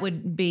that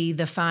would be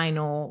the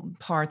final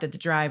part that the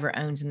driver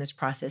owns in this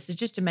process, is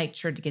just to make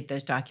sure to get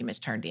those documents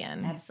turned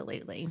in.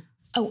 Absolutely.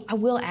 Oh, I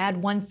will add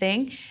one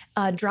thing.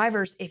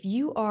 Drivers, if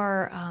you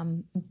are,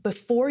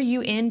 before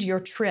you end your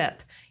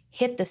trip,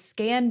 hit the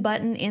scan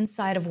button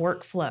inside of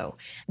Workflow.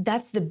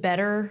 That's the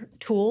better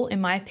tool, in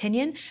my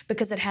opinion,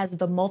 because it has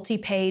the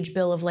multi-page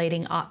bill of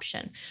lading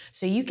option.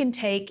 So you can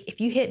take,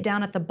 if you hit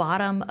down at the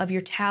bottom of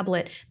your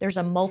tablet, there's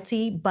a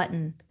multi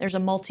button. There's a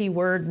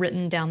multi-word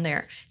written down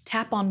there.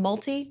 Tap on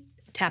multi,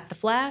 tap the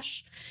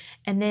flash,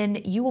 and then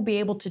you will be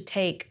able to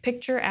take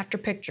picture after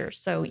picture.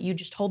 So you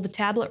just hold the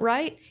tablet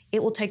right,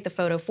 it will take the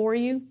photo for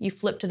you. You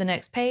flip to the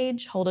next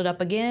page, hold it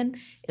up again,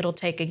 it'll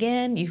take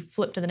again, you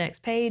flip to the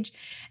next page,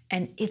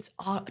 and it's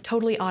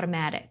totally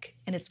automatic,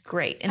 and it's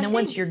great. And then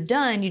once you're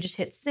done, you just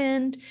hit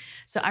send.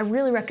 So I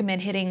really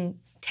recommend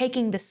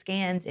taking the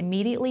scans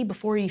immediately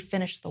before you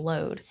finish the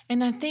load.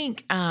 And I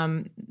think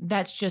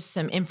that's just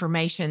some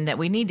information that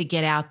we need to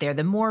get out there.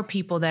 The more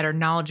people that are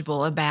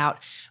knowledgeable about,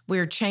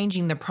 we're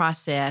changing the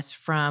process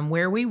from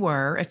where we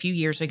were a few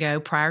years ago,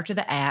 prior to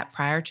the app,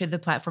 prior to the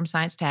Platform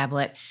Science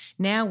tablet.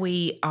 Now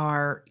we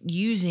are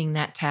using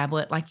that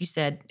tablet, like you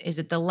said, is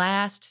it the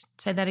last,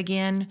 say that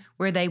again,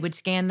 where they would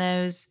scan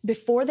those?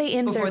 Before they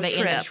end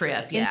their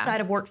trip, yeah.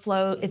 Inside of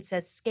Workflow, it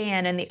says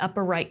scan in the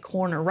upper right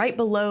corner, right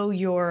below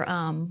your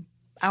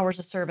hours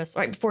of service,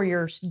 right before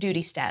your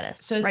duty status.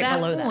 So at right that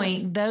below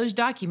point, those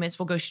documents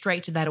will go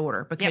straight to that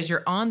order because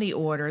you're on the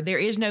order. There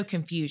is no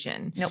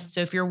confusion. Nope.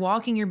 So if you're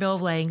walking your bill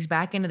of ladings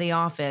back into the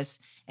office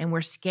and we're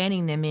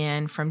scanning them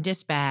in from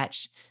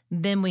dispatch,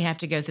 then we have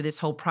to go through this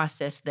whole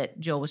process that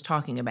Jill was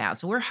talking about.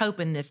 So we're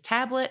hoping this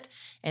tablet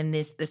and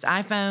this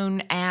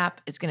iPhone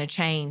app is going to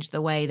change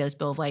the way those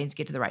bill of ladings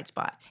get to the right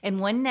spot. And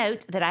one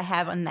note that I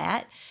have on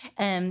that,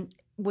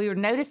 we were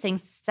noticing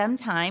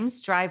sometimes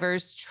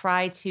drivers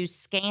try to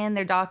scan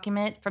their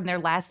document from their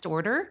last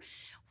order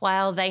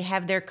while they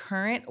have their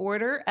current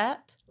order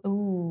up.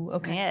 Ooh,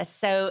 okay. Yes.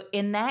 So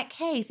in that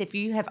case, if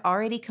you have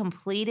already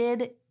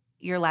completed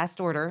your last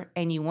order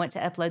and you want to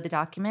upload the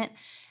document,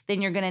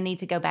 then you're going to need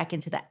to go back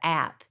into the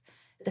app.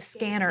 The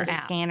scanner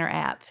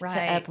app. To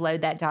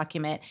upload that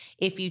document.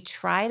 If you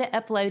try to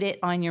upload it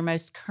on your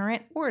most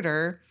current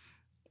order,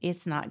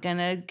 it's not going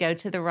to go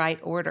to the right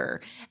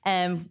order.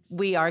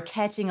 We are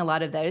catching a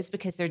lot of those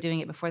because they're doing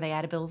it before they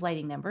add a bill of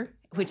lading number,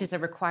 which is a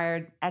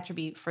required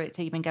attribute for it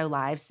to even go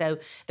live. So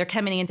they're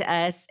coming into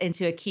us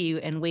into a queue,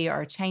 and we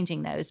are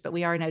changing those, but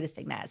we are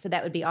noticing that. So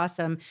that would be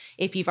awesome.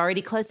 If you've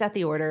already closed out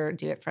the order,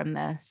 do it from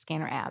the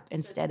scanner app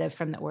instead of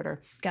from the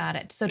order. Got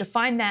it. So to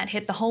find that,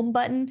 hit the home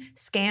button.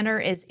 Scanner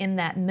is in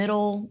that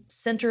middle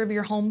center of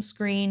your home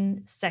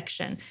screen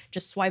section.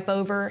 Just swipe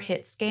over,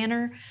 hit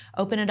scanner,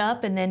 open it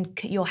up, and then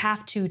you'll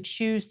have to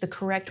choose the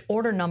correct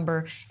order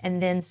number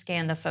and then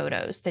scan the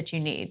photos that you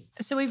need.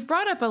 So we've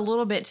brought up a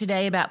little bit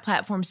today about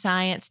Platform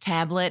Science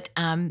tablet.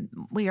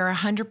 We are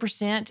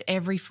 100%.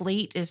 Every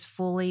fleet is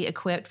fully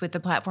equipped with the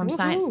Platform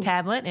Science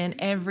tablet in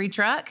every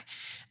truck.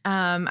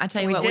 I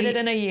tell you what, we did it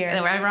in a year.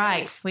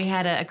 Right. We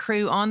had a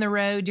crew on the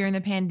road during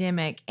the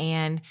pandemic,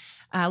 and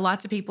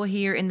lots of people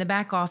here in the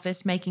back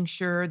office making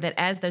sure that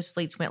as those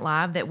fleets went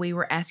live, that we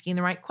were asking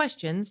the right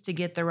questions to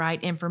get the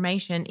right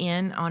information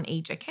in on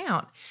each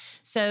account.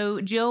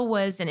 So Jill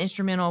was an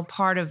instrumental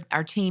part of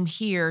our team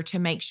here to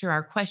make sure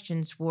our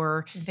questions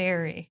were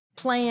very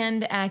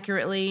planned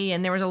accurately,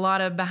 and there was a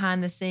lot of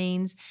behind the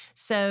scenes.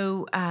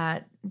 So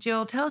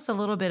Jill, tell us a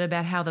little bit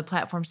about how the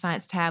Platform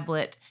Science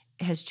tablet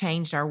has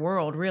changed our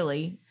world,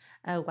 really.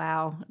 Oh,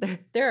 wow.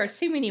 There are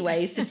too many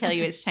ways to tell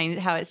you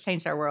how it's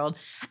changed our world.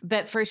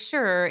 But for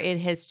sure,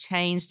 it has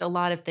changed a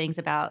lot of things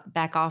about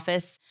back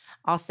office.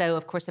 Also,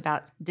 of course,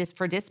 about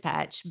for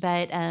dispatch.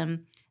 But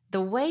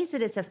the ways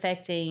that it's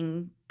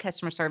affecting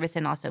customer service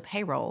and also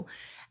payroll,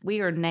 we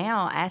are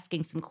now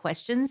asking some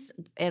questions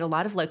at a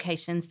lot of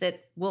locations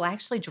that will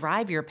actually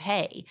drive your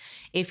pay.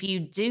 If you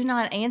do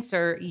not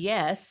answer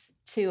yes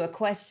to a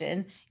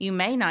question, you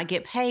may not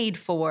get paid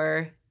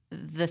for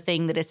the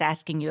thing that it's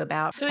asking you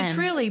about. So it's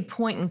really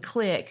point and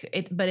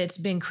click, but it's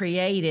been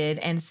created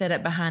and set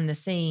up behind the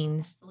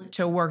scenes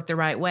to work the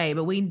right way.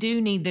 But we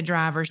do need the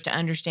drivers to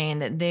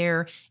understand that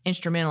they're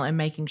instrumental in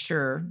making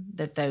sure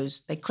that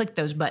they click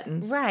those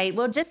buttons. Right.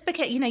 Well, just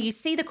because, you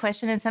see the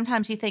question and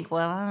sometimes you think,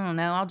 well, I don't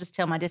know, I'll just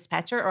tell my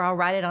dispatcher or I'll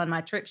write it on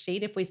my trip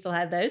sheet if we still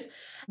have those.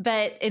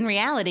 But in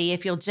reality,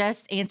 if you'll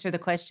just answer the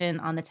question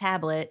on the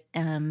tablet,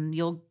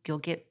 you'll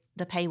get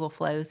the pay will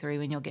flow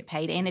through and you'll get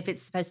paid. And if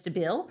it's supposed to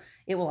bill,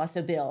 it will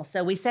also bill.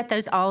 So we set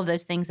all of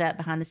those things up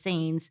behind the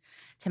scenes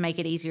to make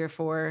it easier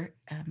for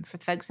the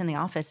folks in the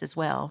office as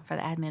well, for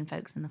the admin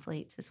folks in the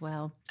fleets as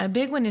well. A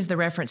big one is the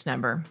reference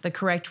number, the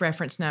correct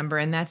reference number,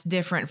 and that's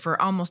different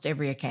for almost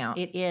every account.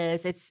 It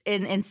is.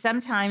 And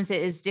sometimes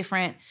it is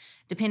different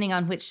depending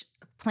on which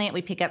plant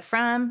we pick up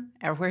from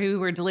or who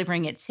we're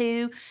delivering it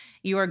to.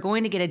 You are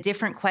going to get a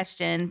different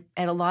question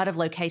at a lot of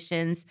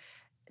locations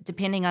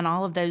depending on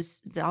all of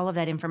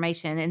that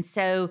information. And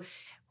so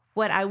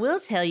what I will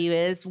tell you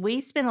is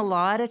we spend a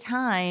lot of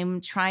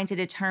time trying to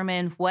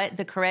determine what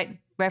the correct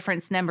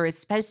reference number is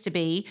supposed to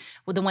be,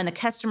 the one the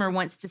customer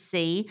wants to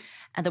see,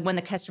 the one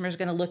the customer is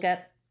going to look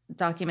up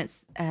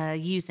documents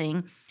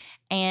using.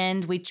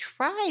 And we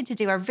try to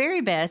do our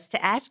very best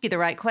to ask you the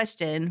right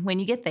question when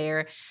you get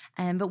there.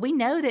 But we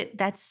know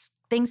that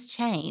things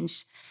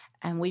change.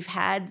 And we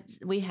had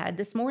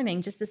this morning,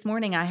 we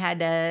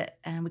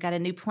got a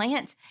new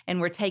plant and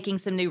we're taking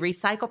some new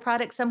recycle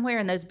products somewhere.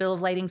 And those bill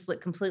of ladings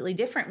look completely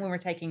different when we're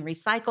taking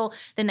recycle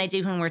than they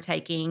do when we're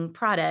taking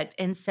product.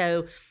 And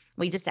so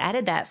we just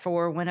added that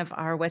for one of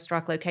our West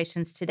Rock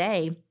locations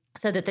today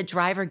so that the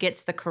driver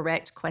gets the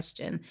correct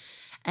question.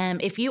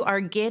 If you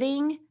are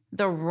getting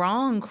the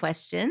wrong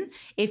question,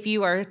 if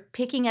you are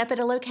picking up at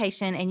a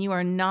location and you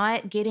are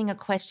not getting a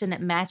question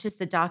that matches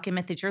the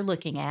document that you're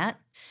looking at,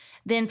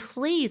 then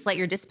please let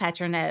your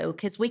dispatcher know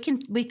because we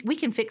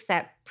can fix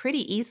that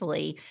pretty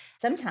easily.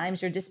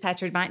 Sometimes your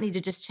dispatcher might need to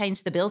just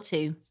change the bill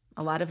to.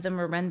 A lot of them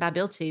are run by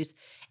bill twos,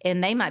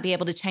 and they might be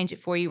able to change it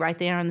for you right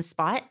there on the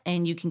spot,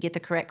 and you can get the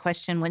correct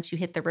question once you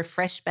hit the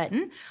refresh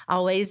button.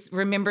 Always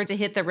remember to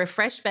hit the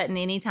refresh button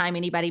anytime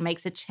anybody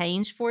makes a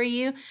change for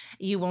you.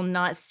 You will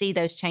not see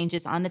those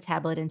changes on the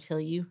tablet until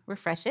you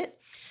refresh it.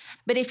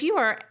 But if you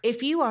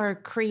are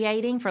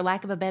creating, for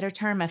lack of a better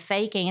term, a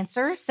fake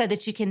answer so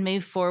that you can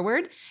move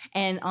forward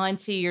and on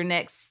to your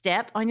next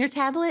step on your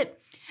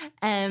tablet,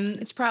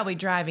 it's probably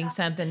driving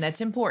something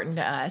that's important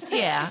to us.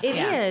 Yeah. It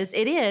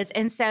is.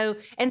 And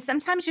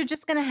sometimes you're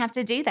just going to have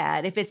to do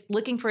that. If it's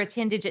looking for a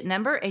 10-digit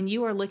number and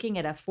you are looking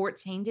at a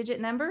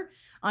 14-digit number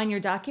on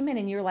your document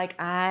and you're like,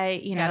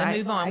 gotta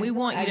move on. We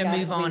want you to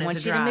move on as a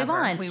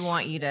driver. We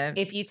want you to.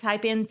 If you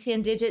type in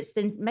 10 digits,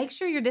 then make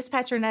sure your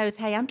dispatcher knows,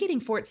 hey, I'm getting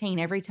 14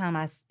 every time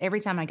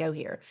I go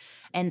here.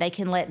 And they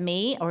can let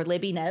me or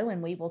Libby know,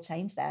 and we will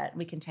change that.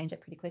 We can change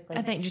it pretty quickly.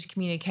 I think just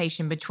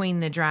communication between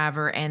the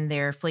driver and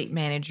their fleet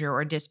manager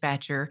or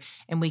dispatcher,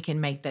 and we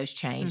can make those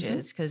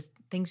changes because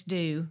things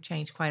do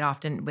change quite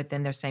often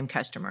within their same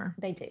customer.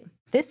 They do.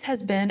 This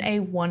has been a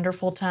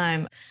wonderful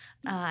time.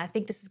 I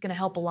think this is going to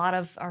help a lot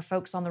of our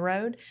folks on the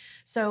road.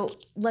 So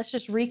let's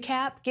just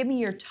recap. Give me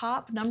your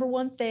top number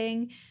one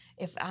thing.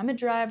 If I'm a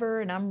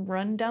driver and I'm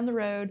running down the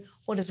road,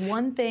 what is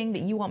one thing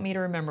that you want me to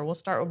remember? We'll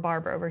start with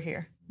Barbara over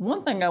here.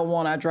 One thing I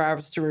want our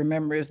drivers to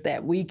remember is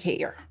that we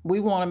care. We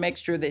want to make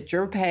sure that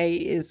your pay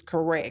is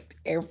correct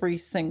every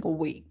single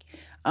week.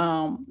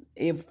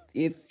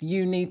 If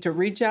you need to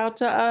reach out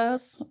to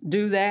us,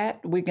 do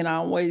that. We can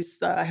always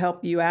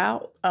help you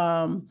out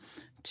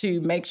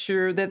to make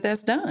sure that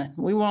that's done.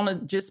 We want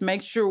to just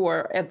make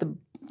sure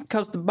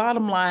because the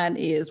bottom line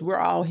is we're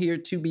all here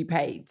to be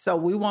paid. So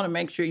we want to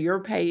make sure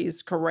your pay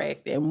is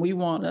correct, and we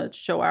want to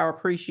show our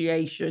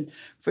appreciation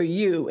for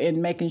you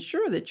in making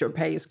sure that your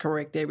pay is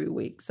correct every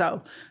week.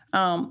 So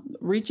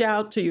reach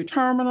out to your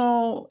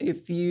terminal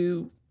if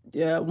you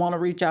want to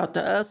reach out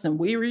to us, and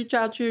we reach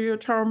out to your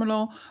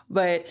terminal.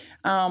 But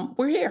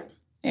we're here,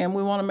 and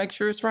we want to make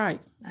sure it's right.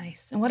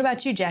 Nice. And what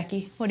about you,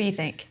 Jackie? What do you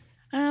think?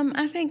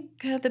 I think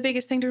the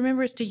biggest thing to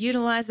remember is to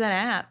utilize that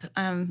app.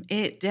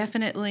 It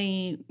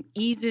definitely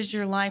eases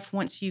your life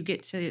once you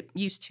get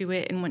used to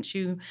it,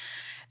 and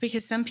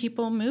because some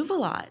people move a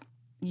lot.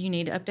 You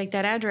need to update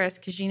that address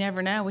because you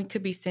never know. We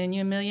could be sending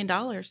you $1 million.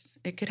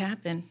 It could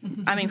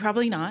happen. I mean,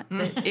 probably not,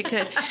 but it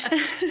could.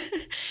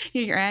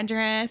 Your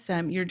address,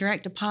 your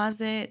direct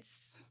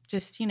deposits.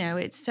 Just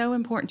it's so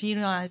important to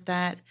utilize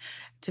that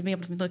to be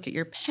able to look at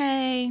your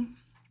pay.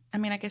 I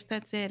mean, I guess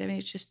that's it. I mean,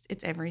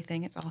 it's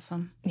everything. It's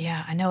awesome.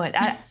 Yeah, I know it.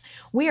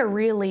 We are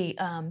really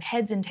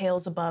heads and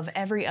tails above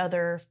every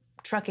other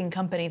trucking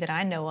company that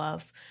I know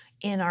of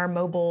in our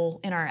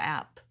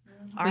app.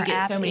 We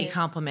get so many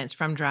compliments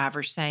from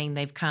drivers saying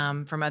they've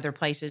come from other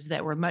places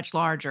that were much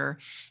larger,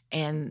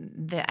 and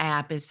the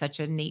app is such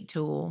a neat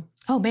tool.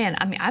 Oh, man.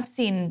 I mean, I've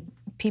seen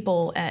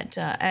people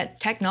at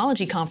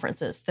technology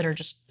conferences that are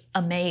just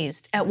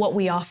amazed at what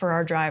we offer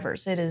our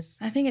drivers. It is.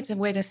 I think it's a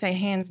way to say,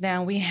 hands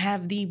down, we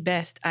have the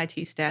best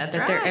IT staff That's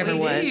that there right, ever we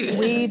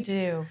was.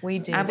 do. We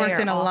do. I've They worked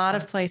are in a lot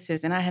awesome. of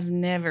places, and I have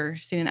never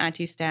seen an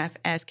IT staff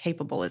as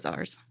capable as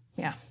ours.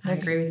 Yeah, I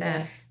agree with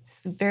that.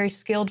 very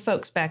skilled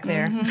folks back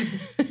there.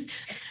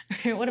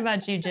 What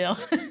about you, Jill?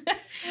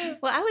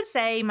 Well, I would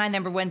say my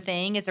number one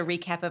thing as a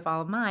recap of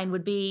all of mine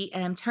would be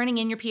turning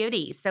in your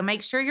PODs. So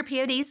make sure your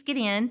PODs get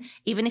in,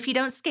 even if you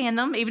don't scan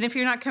them, even if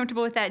you're not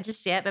comfortable with that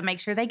just yet, but make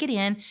sure they get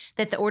in,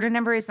 that the order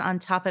number is on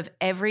top of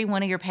every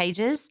one of your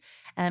pages,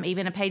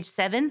 even a page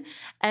 7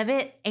 of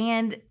it.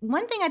 And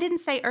one thing I didn't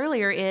say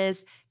earlier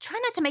is try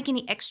not to make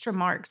any extra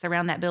marks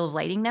around that bill of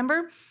lading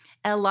number.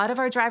 A lot of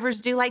our drivers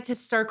do like to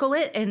circle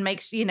it and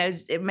make,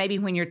 maybe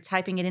when you're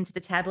typing it into the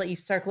tablet, you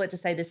circle it to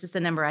say, this is the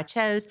number I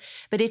chose.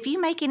 But if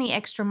you make any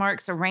extra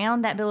marks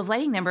around that bill of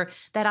lading number,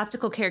 that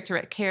optical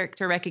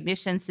character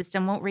recognition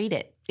system won't read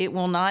it. It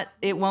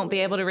won't be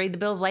able to read the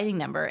bill of lading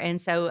number.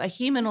 And so a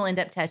human will end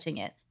up touching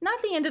it.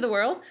 Not the end of the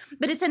world,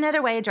 but it's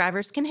another way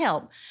drivers can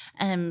help.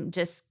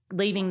 Just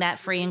leaving that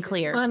free and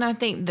clear. Well, and I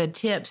think the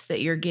tips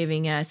that you're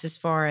giving us as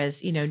far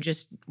as,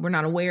 just we're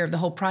not aware of the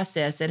whole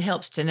process, it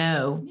helps to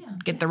know,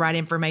 get the right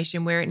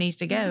information where it needs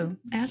to go.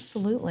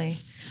 Absolutely.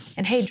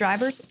 And hey,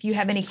 drivers, if you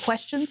have any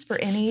questions for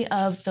any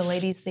of the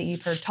ladies that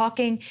you've heard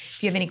talking,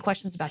 if you have any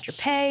questions about your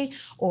pay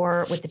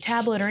or with the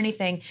tablet or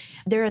anything,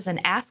 there is an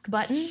Ask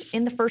button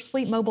in the First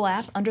Fleet mobile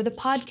app under the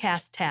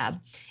Podcast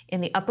tab. In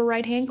the upper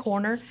right-hand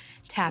corner,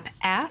 tap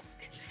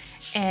Ask,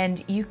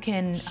 and you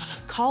can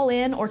call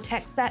in or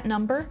text that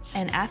number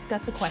and ask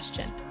us a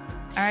question.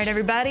 All right,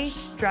 everybody,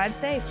 drive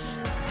safe.